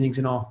seasonings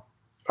and all.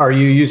 Are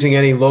you using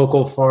any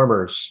local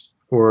farmers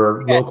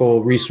or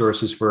local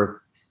resources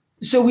for?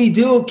 So we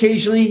do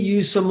occasionally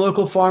use some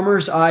local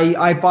farmers.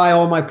 I buy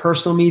all my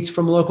personal meats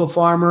from a local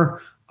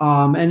farmer.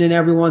 And then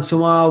every once in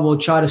a while, we'll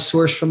try to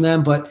source from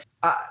them. But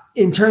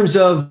in terms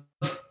of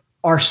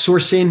our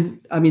sourcing,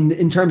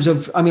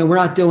 we're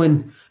not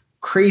doing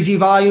crazy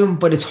volume,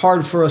 but it's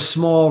hard for a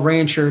small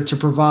rancher to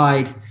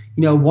provide,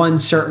 one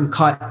certain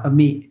cut of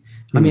meat.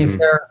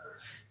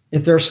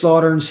 If they're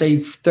slaughtering, say,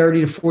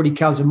 30 to 40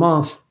 cows a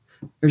month,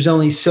 there's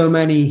only so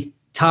many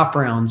top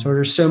rounds, or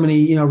there's so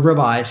many,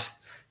 ribeyes.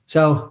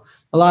 So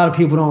a lot of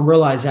people don't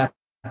realize that,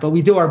 but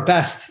we do our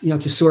best,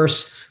 to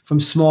source from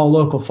small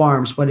local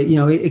farms, but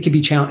it could be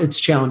it's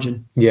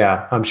challenging.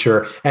 Yeah, I'm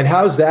sure. And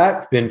how's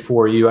that been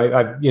for you?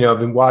 I've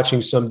been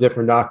watching some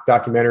different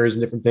documentaries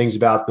and different things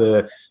about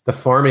the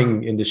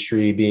farming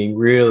industry being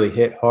really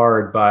hit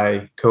hard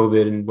by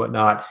COVID and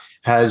whatnot.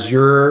 Has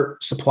your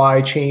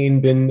supply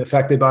chain been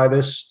affected by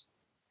this?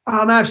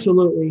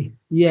 Absolutely.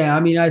 Yeah. I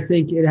mean, I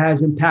think it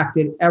has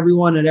impacted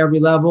everyone at every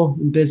level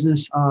in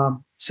business.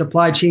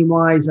 Supply chain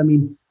wise, I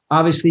mean,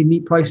 obviously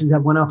meat prices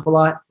have went up a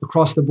lot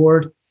across the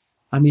board.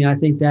 I mean, I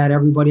think that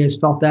everybody has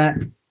felt that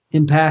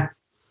impact.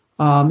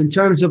 In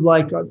terms of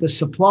like the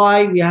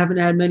supply, we haven't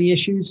had many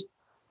issues.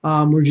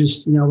 We're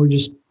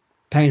just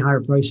paying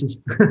higher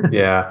prices.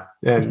 Yeah.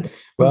 And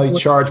well, you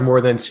charge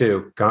more than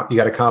two. You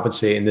got to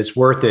compensate, and it's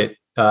worth it.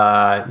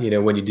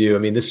 When you do. I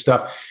mean, this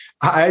stuff,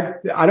 I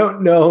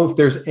don't know if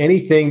there's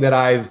anything that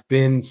I've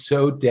been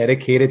so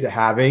dedicated to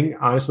having.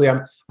 Honestly,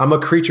 I'm a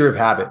creature of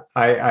habit.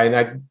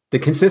 The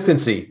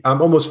consistency.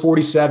 I'm almost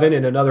 47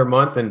 in another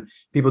month, and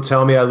people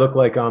tell me I look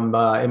like I'm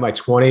in my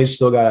 20s.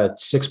 Still got a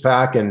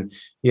 6-pack, and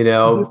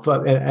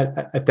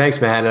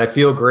thanks, man. And I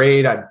feel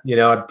great. I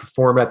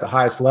perform at the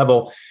highest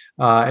level,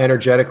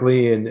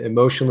 energetically and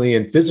emotionally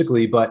and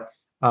physically, but.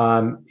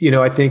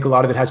 I think a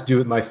lot of it has to do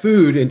with my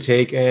food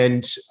intake,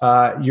 and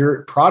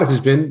your product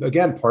has been,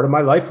 again, part of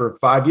my life for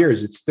 5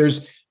 years.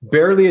 There's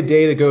barely a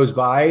day that goes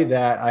by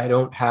that I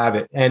don't have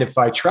it. And if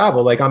I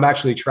travel, like I'm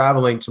actually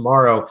traveling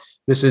tomorrow,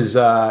 this is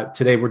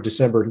today, we're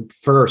December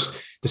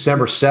 1st,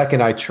 December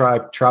 2nd, I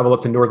travel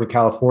up to Northern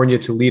California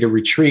to lead a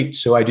retreat.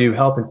 So I do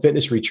health and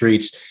fitness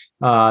retreats.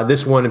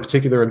 This one in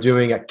particular, I'm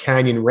doing at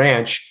Canyon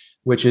Ranch,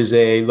 which is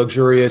a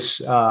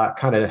luxurious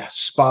kind of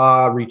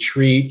spa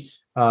retreat,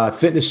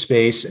 fitness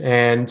space,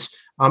 and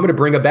I'm going to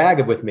bring a bag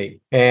of with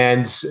me.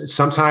 And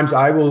sometimes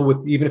I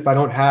will, even if I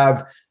don't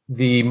have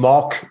the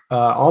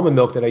almond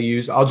milk that I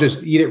use, I'll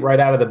just eat it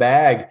right out of the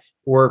bag,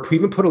 or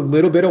even put a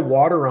little bit of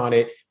water on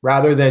it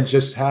rather than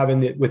just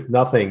having it with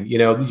nothing.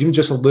 Even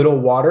just a little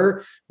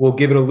water will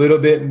give it a little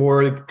bit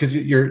more, because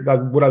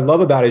what I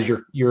love about it is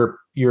your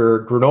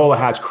granola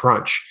has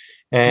crunch.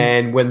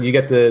 And when you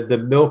get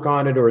the milk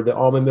on it, or the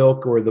almond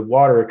milk or the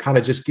water, it kind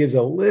of just gives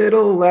a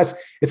little less.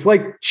 It's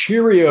like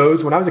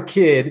Cheerios. When I was a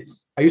kid,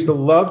 I used to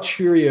love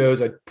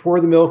Cheerios. I'd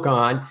pour the milk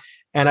on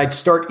and I'd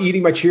start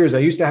eating my Cheerios. I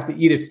used to have to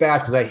eat it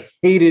fast because I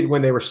hated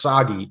when they were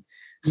soggy.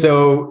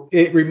 So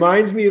it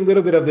reminds me a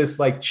little bit of this,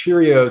 like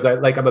Cheerios.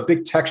 I'm a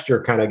big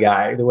texture kind of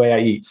guy, the way I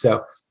eat.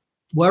 So,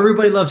 well,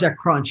 everybody loves that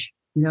crunch,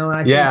 and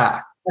I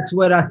think that's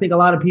what I think a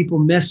lot of people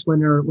miss when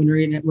they're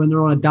eating it, when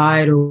they're on a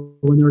diet, or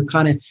when they're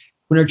trying to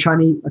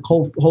eat like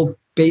whole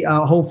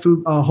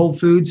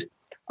foods.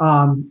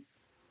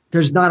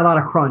 There's not a lot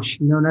of crunch,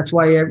 and that's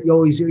why you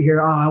always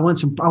hear, I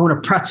want a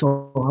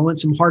pretzel. I want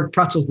some hard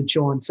pretzels to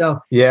chew on.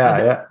 So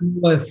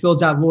it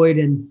fills that void.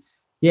 And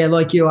yeah,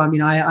 like you, I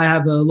mean, I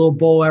have a little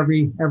bowl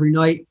every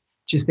night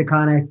just to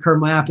kind of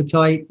curb my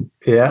appetite.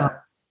 Yeah.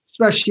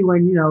 Especially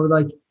when,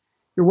 like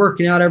you're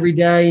working out every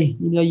day,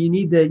 you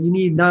need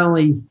not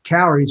only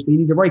calories, but you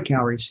need the right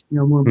calories,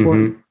 more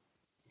important. Mm-hmm.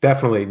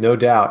 Definitely, no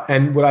doubt.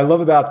 And what I love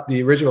about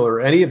the original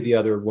or any of the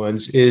other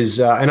ones is,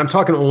 and I'm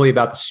talking only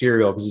about the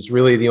cereal because it's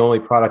really the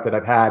only product that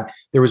I've had.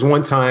 There was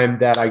one time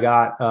that I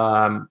got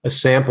a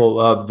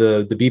sample of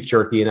the beef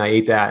jerky, and I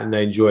ate that and I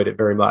enjoyed it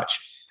very much.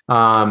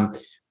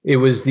 It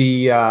was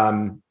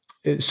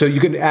so you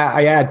can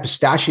I add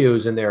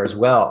pistachios in there as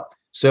well.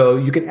 So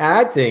you can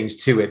add things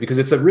to it because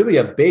it's really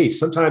a base.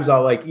 Sometimes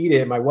I'll eat it,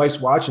 and my wife's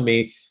watching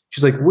me.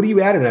 She's like, what are you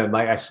adding? I'm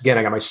like, again,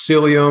 I got my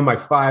psyllium, my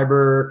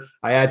fiber.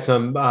 I add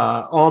some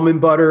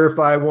almond butter if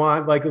I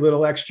want a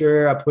little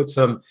extra. I put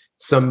some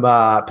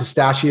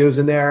pistachios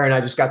in there, and I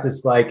just got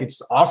this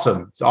it's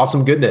awesome. It's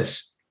awesome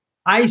goodness.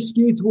 I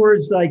skew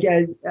towards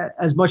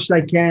as much as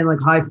I can,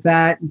 high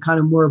fat and kind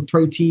of more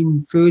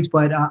protein foods,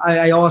 but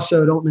I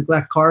also don't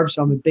neglect carbs.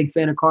 So I'm a big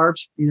fan of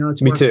carbs.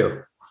 It's me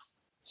too.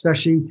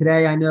 Especially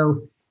today, I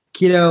know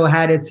keto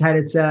had its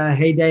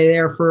heyday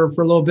there for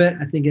a little bit.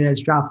 I think it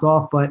has dropped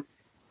off, but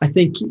I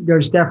think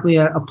there's definitely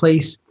a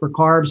place for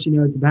carbs,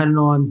 depending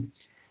on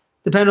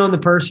the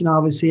person.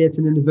 Obviously, it's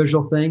an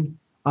individual thing.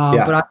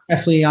 But I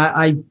definitely,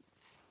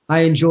 I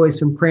enjoy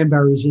some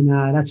cranberries, and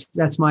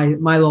that's my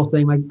little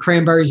thing. My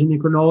cranberries and the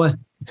granola.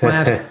 It's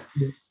my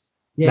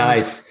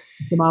nice.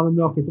 The almond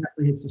milk, it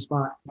definitely hits the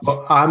spot.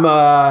 Well, I'm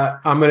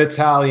an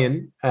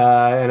Italian,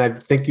 and I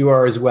think you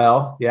are as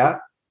well. Yeah.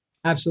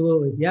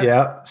 Absolutely. Yeah.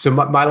 Yeah. So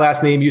my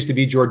last name used to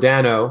be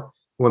Giordano.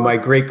 When my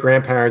great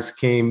grandparents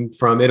came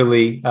from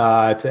Italy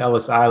to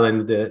Ellis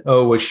Island, the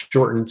O was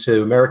shortened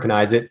to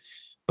Americanize it.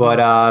 But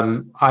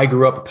I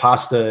grew up with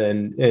pasta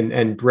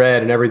and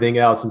bread and everything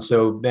else, and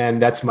so man,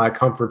 that's my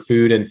comfort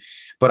food.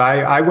 But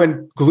I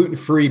went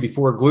gluten-free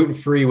before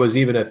gluten-free was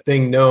even a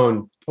thing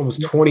known,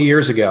 almost 20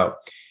 years ago.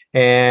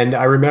 And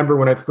I remember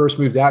when I first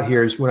moved out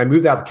here, is when I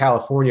moved out to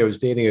California, I was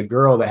dating a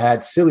girl that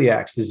had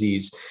celiac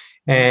disease.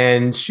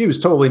 And she was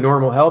totally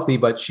normal, healthy,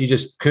 but she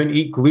just couldn't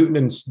eat gluten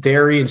and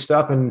dairy and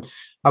stuff. And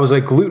I was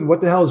like, gluten,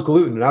 what the hell is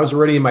gluten? And I was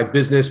already in my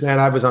business, man.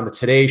 I was on the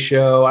Today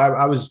Show.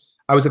 I was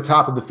I was at the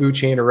top of the food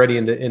chain already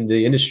in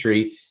the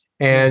industry.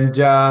 And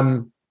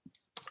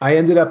I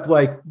ended up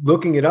like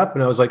looking it up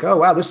and I was like, oh,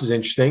 wow, this is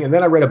interesting. And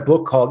then I read a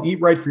book called Eat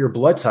Right for Your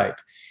Blood Type.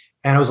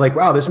 And I was like,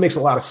 wow, this makes a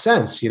lot of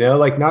sense.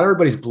 Like not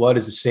everybody's blood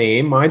is the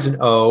same. Mine's an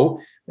O,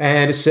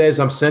 and it says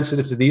I'm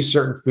sensitive to these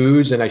certain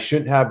foods and I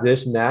shouldn't have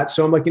this and that.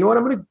 So I'm like, you know what?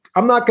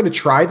 I'm not going to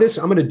try this.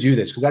 I'm going to do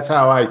this. Cause that's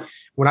how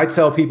when I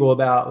tell people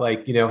about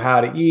like,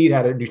 how to eat,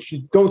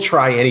 don't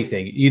try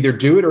anything, either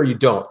do it or you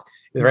don't,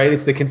 right?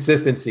 It's the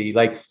consistency.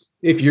 Like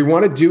if you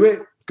want to do it,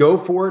 go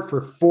for it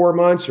for 4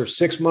 months or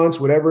 6 months,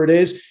 whatever it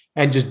is,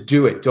 and just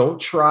do it. Don't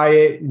try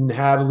it and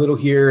have a little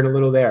here and a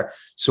little there.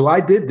 So I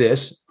did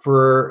this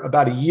for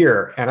about a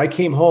year and I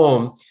came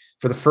home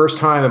for the first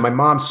time and my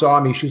mom saw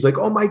me. She was like,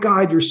 oh my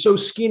God, you're so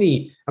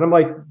skinny. And I'm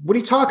like, what are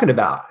you talking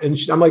about? And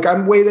I'm like,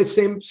 I'm way the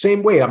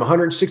same weight. I'm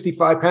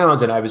 165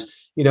 pounds. And I was,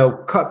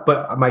 cut,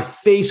 but my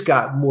face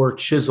got more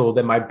chiseled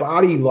and my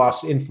body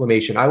lost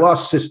inflammation. I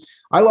lost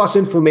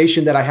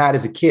inflammation that I had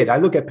as a kid. I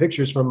look at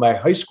pictures from my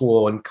high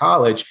school and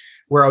college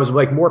where I was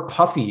like more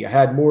puffy. I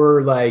had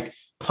more like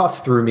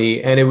puff through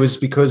me, and it was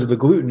because of the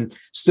gluten.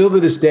 Still to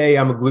this day,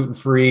 I'm a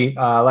gluten-free.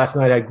 Last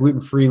night I had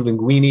gluten-free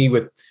linguine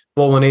with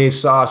bolognese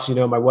sauce,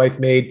 my wife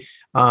made.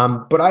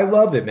 But I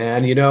love it,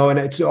 man, and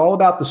it's all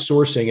about the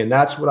sourcing. And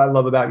that's what I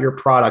love about your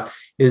product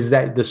is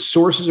that the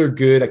sources are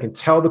good. I can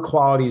tell the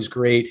quality is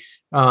great.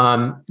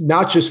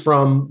 Not just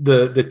from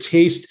the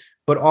taste,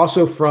 but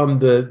also from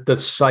the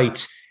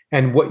site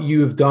and what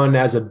you have done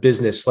as a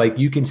business. Like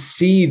you can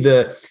see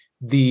the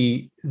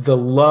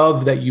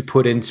love that you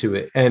put into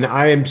it. And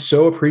I am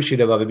so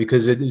appreciative of it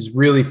because it has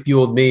really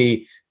fueled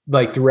me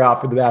like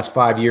throughout for the last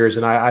 5 years.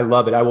 And I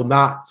love it. I will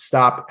not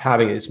stop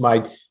having it.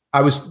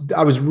 I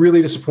was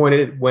really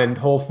disappointed when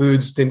Whole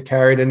Foods didn't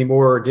carry it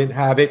anymore or didn't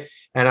have it.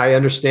 And I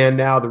understand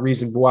now the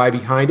reason why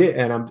behind it.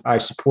 And I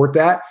support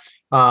that.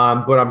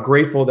 But I'm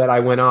grateful that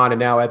I went on and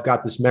now I've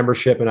got this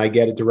membership and I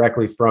get it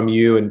directly from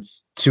you, and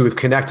to have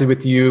connected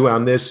with you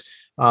on this.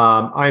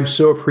 I'm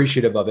so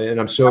appreciative of it. And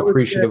I'm so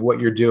appreciative of what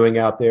you're doing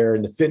out there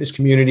in the fitness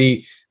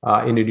community,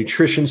 in the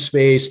nutrition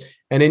space,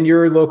 and in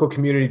your local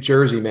community,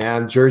 Jersey,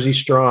 man. Jersey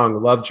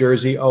strong. Love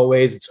Jersey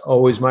always. It's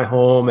always my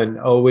home and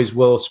always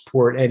will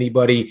support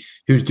anybody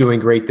who's doing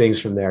great things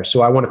from there.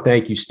 So I want to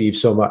thank you, Steve,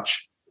 so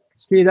much.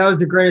 Steve, that was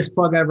the greatest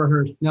plug I ever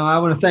heard. No, I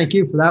want to thank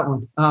you for that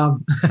one.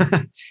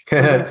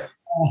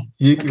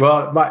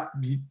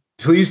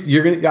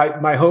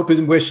 My hope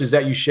and wish is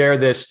that you share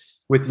this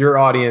with your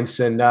audience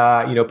and,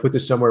 put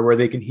this somewhere where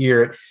they can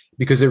hear it,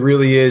 because it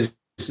really is.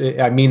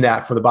 I mean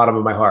that from the bottom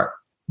of my heart.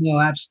 No,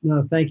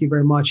 absolutely. No, thank you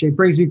very much. It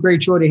brings me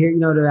great joy to hear,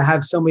 to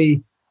have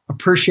somebody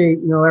appreciate,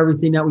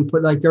 everything that we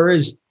put. Like there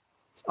is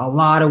a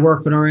lot of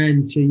work on our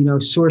end to,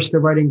 source the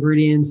right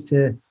ingredients,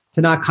 to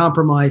not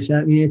compromise.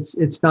 I mean,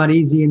 it's not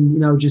easy,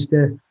 and, just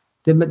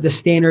the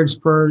standards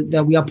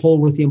that we uphold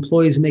with the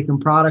employees and making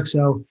products.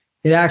 So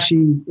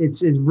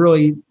it's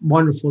really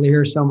wonderful to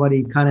hear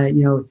somebody kind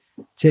of,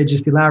 to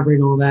just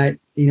elaborate on that,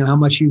 how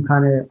much you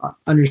kind of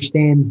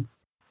understand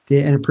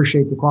and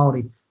appreciate the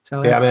quality.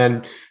 So yeah,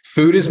 man,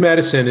 food is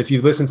medicine. If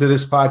you've listened to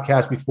this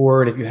podcast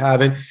before, and if you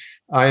haven't,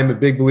 I am a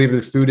big believer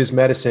that food is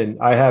medicine.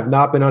 I have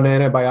not been on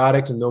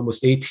antibiotics in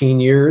almost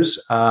 18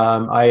 years.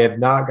 I have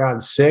not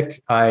gotten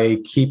sick.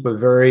 I keep a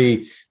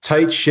very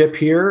tight ship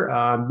here.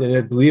 And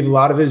I believe a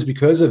lot of it is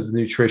because of the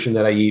nutrition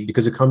that I eat,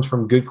 because it comes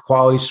from good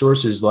quality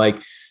sources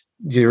like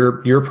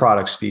your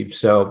products, Steve.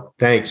 So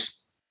thanks.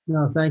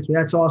 No, thank you.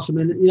 That's awesome.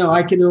 And,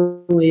 I can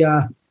only,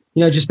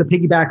 just to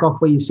piggyback off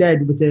what you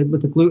said with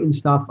the gluten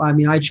stuff. I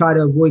mean, I try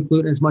to avoid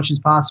gluten as much as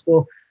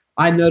possible.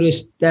 I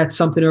noticed that's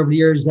something over the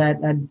years that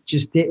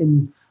just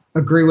didn't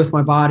agree with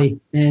my body.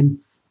 And,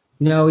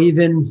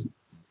 even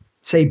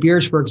say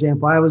beers, for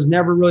example, I was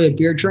never really a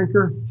beer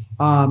drinker.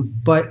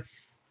 But,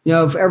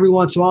 if every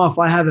once in a while, if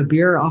I have a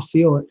beer, I'll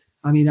feel it.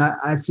 I mean,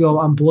 I feel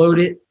I'm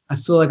bloated. I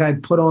feel like I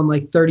put on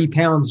like 30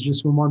 pounds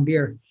just from one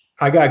beer.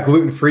 I got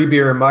gluten-free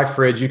beer in my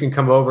fridge. You can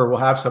come over. We'll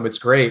have some. It's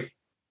great.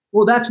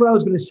 Well, that's what I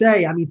was going to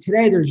say. I mean,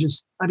 today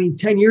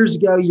 10 years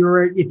ago,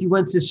 if you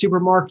went to the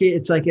supermarket,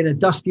 it's like in a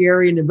dusty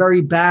area in the very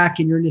back,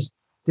 and you're in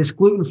this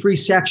gluten-free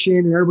section,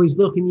 and everybody's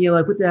looking at you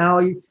like, what the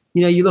hell?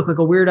 You look like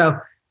a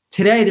weirdo.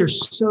 Today,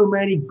 there's so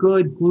many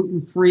good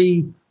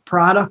gluten-free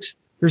products.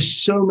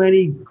 There's so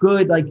many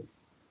good, like,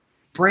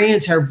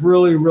 brands have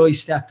really, really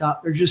stepped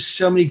up. There's just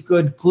so many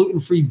good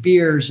gluten-free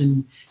beers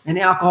and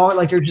alcohol.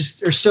 Like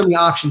there's so many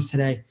options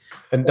today.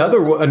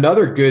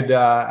 Another good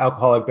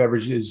alcoholic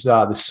beverage is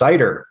the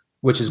cider,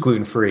 which is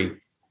gluten-free.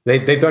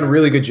 They've done a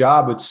really good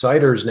job with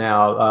ciders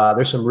now.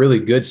 There's some really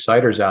good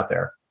ciders out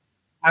there.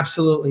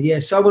 Absolutely. Yeah.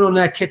 So I went on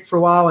that kick for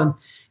a while.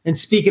 And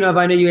speaking of,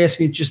 I know you asked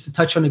me just to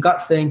touch on the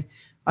gut thing.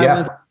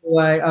 I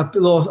went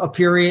through a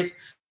period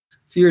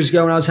a few years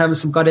ago when I was having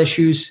some gut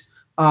issues.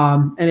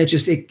 And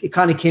it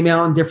kind of came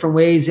out in different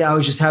ways. I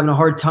was just having a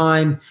hard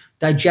time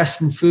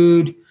digesting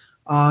food.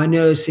 I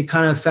noticed it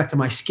kind of affected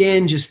my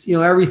skin, just,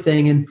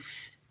 everything.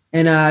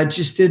 And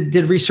just did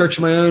research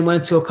on my own,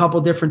 went to a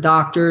couple different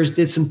doctors,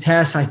 did some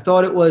tests. I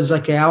thought it was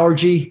like an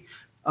allergy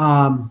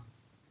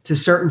to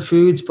certain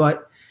foods,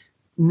 but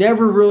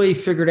never really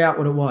figured out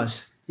what it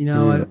was.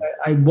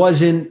 I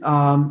wasn't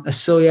a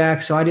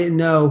celiac, so I didn't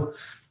know,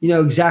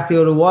 exactly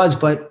what it was.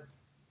 But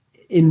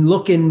in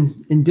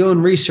looking and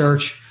doing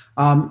research,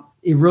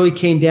 it really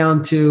came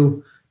down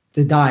to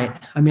the diet.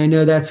 I mean, I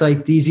know that's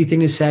like the easy thing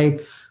to say.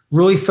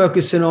 Really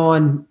focusing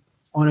on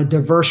a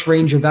diverse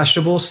range of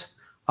vegetables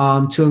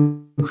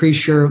to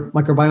increase your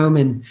microbiome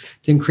and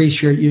to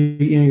increase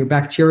your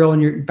bacterial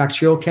and your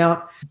bacterial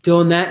count.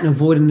 Doing that and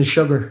avoiding the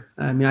sugar.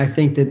 I mean, I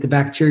think that the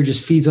bacteria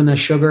just feeds on that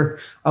sugar.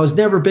 I was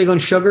never big on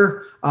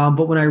sugar,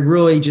 but when I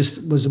really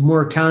just was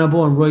more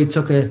accountable and really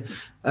took when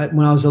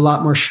I was a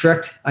lot more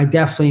strict, I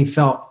definitely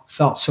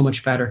felt so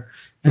much better.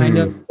 And I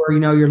know for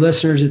your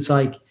listeners, it's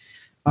like,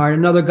 all right,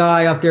 another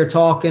guy up there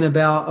talking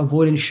about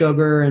avoiding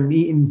sugar and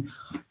eating,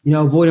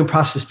 avoiding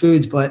processed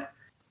foods. But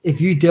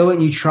if you do it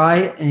and you try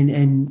it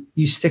and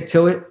you stick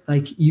to it,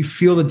 like you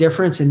feel the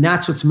difference. And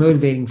that's what's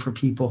motivating for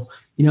people.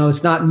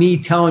 It's not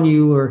me telling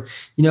you or,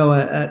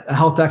 a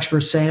health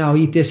expert saying, oh,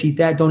 eat this, eat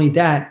that, don't eat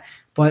that.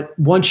 But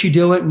once you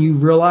do it and you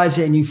realize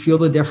it and you feel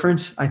the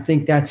difference, I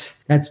think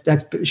that's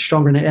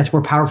stronger. That's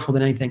more powerful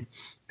than anything.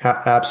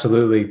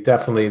 Absolutely.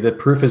 Definitely. The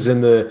proof is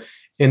in the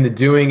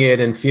doing it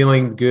and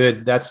feeling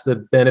good. That's the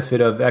benefit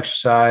of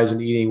exercise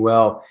and eating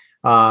well.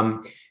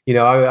 I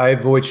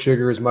avoid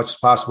sugar as much as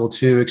possible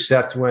too,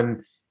 except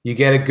when you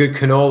get a good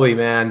cannoli,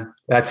 man.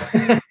 That's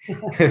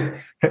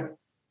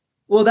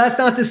well, that's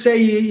not to say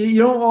you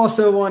don't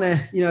also want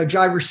to,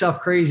 drive yourself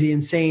crazy,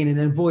 insane, and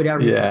avoid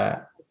everything.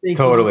 Yeah,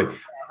 totally.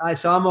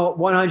 So I'm a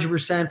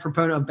 100%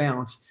 proponent of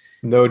balance.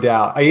 No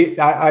doubt.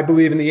 I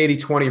believe in the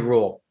 80-20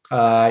 rule.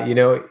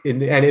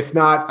 And if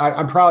not,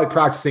 I'm probably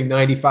practicing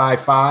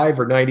 95-5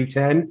 or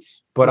 90-10,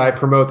 but I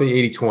promote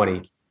the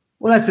 80-20.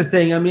 Well, that's the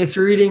thing. I mean, if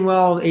you're eating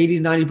well 80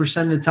 to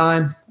 90% of the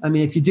time, I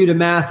mean, if you do the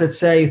math, let's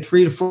say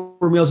 3 to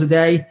 4 meals a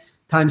day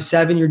times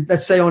 7,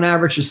 let's say on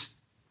average is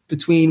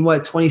between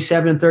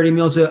 27 and 30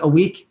 meals a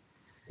week.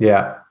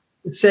 Yeah.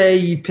 Let's say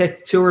you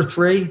pick 2 or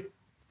 3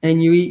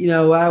 and you eat,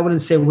 I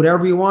wouldn't say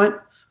whatever you want,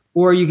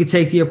 or you could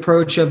take the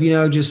approach of,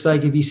 just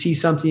like if you see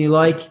something you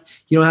like,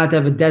 you don't have to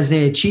have a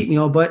designated cheat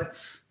meal, but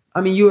I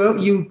mean,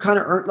 you kind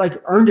of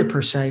earned it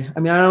per se. I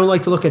mean, I don't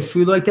like to look at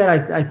food like that.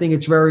 I think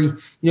it's very,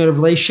 the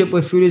relationship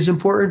with food is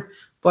important,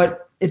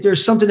 but if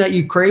there's something that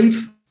you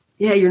crave,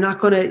 yeah,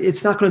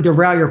 it's not going to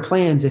derail your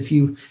plans. If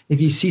you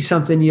see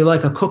something you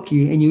like, a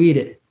cookie, and you eat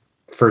it.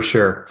 For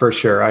sure.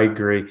 I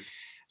agree.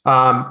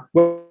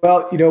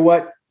 Well, you know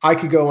what? I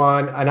could go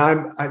on, and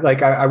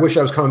I wish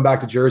I was coming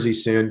back to Jersey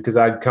soon because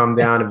I'd come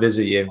down and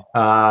visit you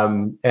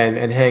and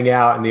hang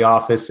out in the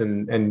office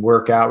and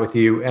work out with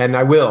you. And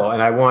I will,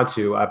 and I want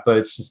to, but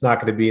it's just not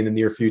going to be in the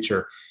near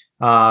future.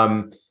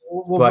 But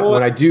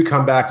when I do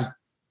come back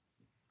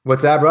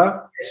what's that,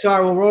 bro?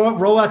 Sorry, we'll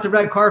roll out the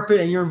red carpet,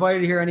 and you're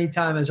invited here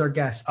anytime as our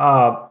guest.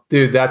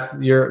 Dude,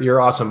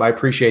 you're awesome. I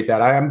appreciate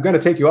that. I'm going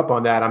to take you up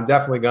on that. I'm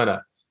definitely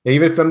gonna.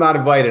 Even if I'm not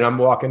invited, I'm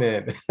walking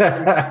in.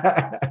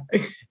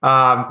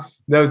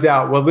 No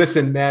doubt. Well,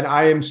 listen, man,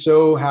 I am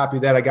so happy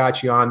that I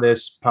got you on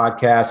this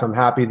podcast. I'm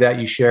happy that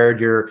you shared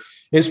your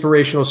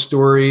inspirational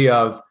story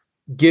of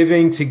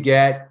giving to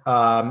get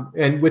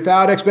and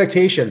without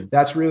expectation.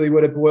 That's really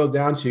what it boiled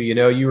down to.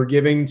 You were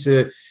giving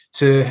to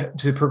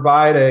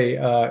provide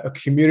a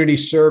community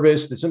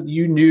service, that something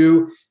you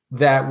knew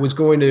that was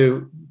going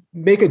to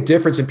make a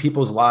difference in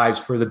people's lives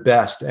for the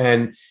best.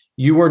 And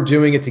you weren't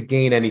doing it to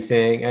gain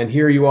anything. And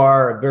here you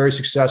are, a very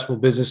successful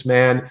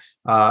businessman,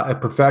 a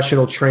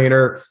professional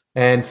trainer,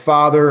 and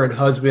father and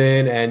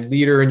husband and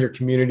leader in your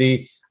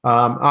community.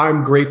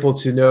 I'm grateful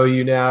to know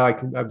you now.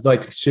 I'd like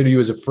to consider you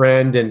as a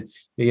friend, and,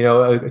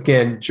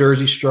 again,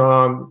 Jersey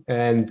strong,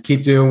 and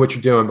keep doing what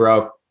you're doing,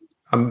 bro.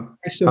 I'm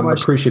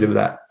appreciative of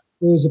that.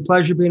 It was a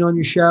pleasure being on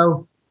your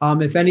show.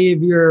 If any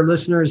of your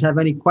listeners have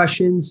any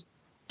questions,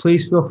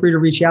 please feel free to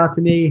reach out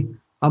to me.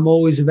 I'm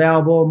always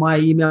available. My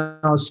email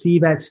is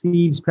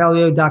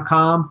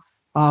steve@stevespaleo.com.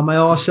 I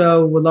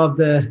also would love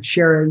to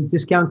share a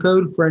discount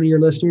code for any of your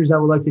listeners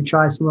that would like to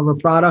try some of our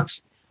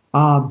products.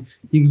 You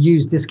can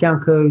use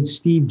discount code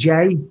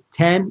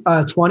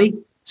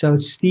SteveJ20. So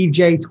it's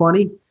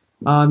SteveJ20.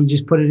 You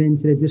just put it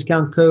into the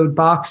discount code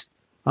box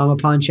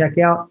upon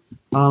checkout.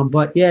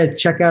 But yeah,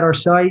 check out our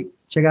site.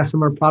 Check out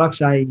some of our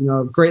products. I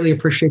greatly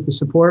appreciate the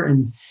support,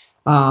 and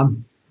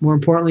more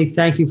importantly,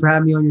 thank you for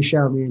having me on your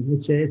show, man.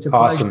 It's a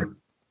awesome pleasure.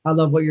 I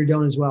love what you're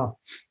doing as well.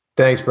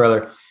 Thanks,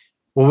 brother.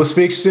 Well, we'll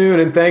speak soon.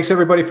 And thanks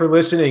everybody for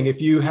listening.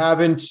 If you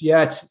haven't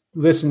yet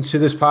listened to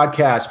this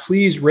podcast,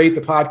 please rate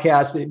the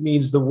podcast. It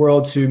means the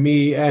world to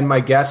me and my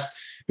guests,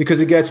 because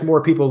it gets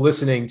more people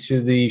listening to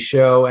the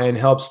show and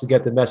helps to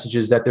get the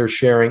messages that they're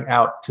sharing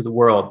out to the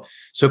world.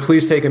 So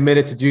please take a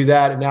minute to do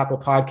that in Apple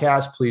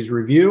Podcasts. Please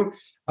review.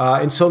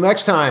 Until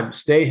next time,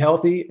 stay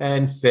healthy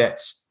and fit.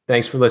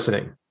 Thanks for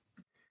listening.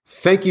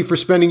 Thank you for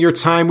spending your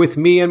time with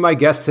me and my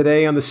guest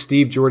today on the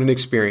Steve Jordan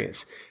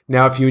Experience.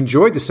 Now, if you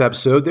enjoyed this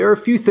episode, there are a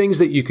few things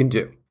that you can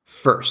do.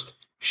 First,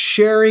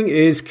 sharing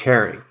is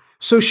caring.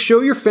 So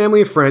show your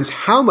family and friends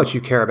how much you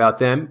care about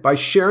them by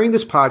sharing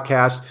this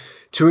podcast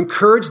to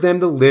encourage them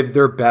to live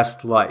their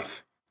best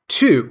life.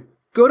 2,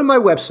 Go to my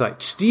website,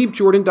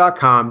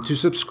 stevejordan.com, to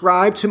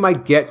subscribe to my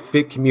Get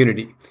Fit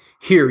community.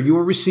 Here, you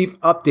will receive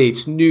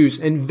updates, news,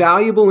 and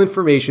valuable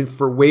information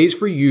for ways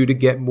for you to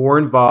get more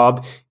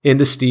involved in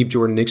the Steve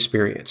Jordan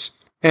experience.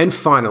 And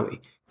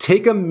finally,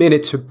 take a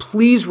minute to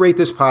please rate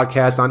this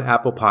podcast on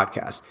Apple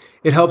Podcasts.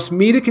 It helps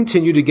me to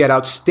continue to get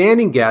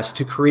outstanding guests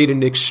to create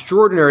an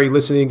extraordinary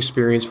listening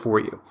experience for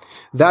you.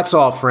 That's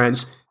all,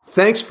 friends.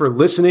 Thanks for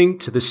listening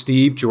to the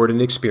Steve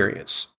Jordan Experience.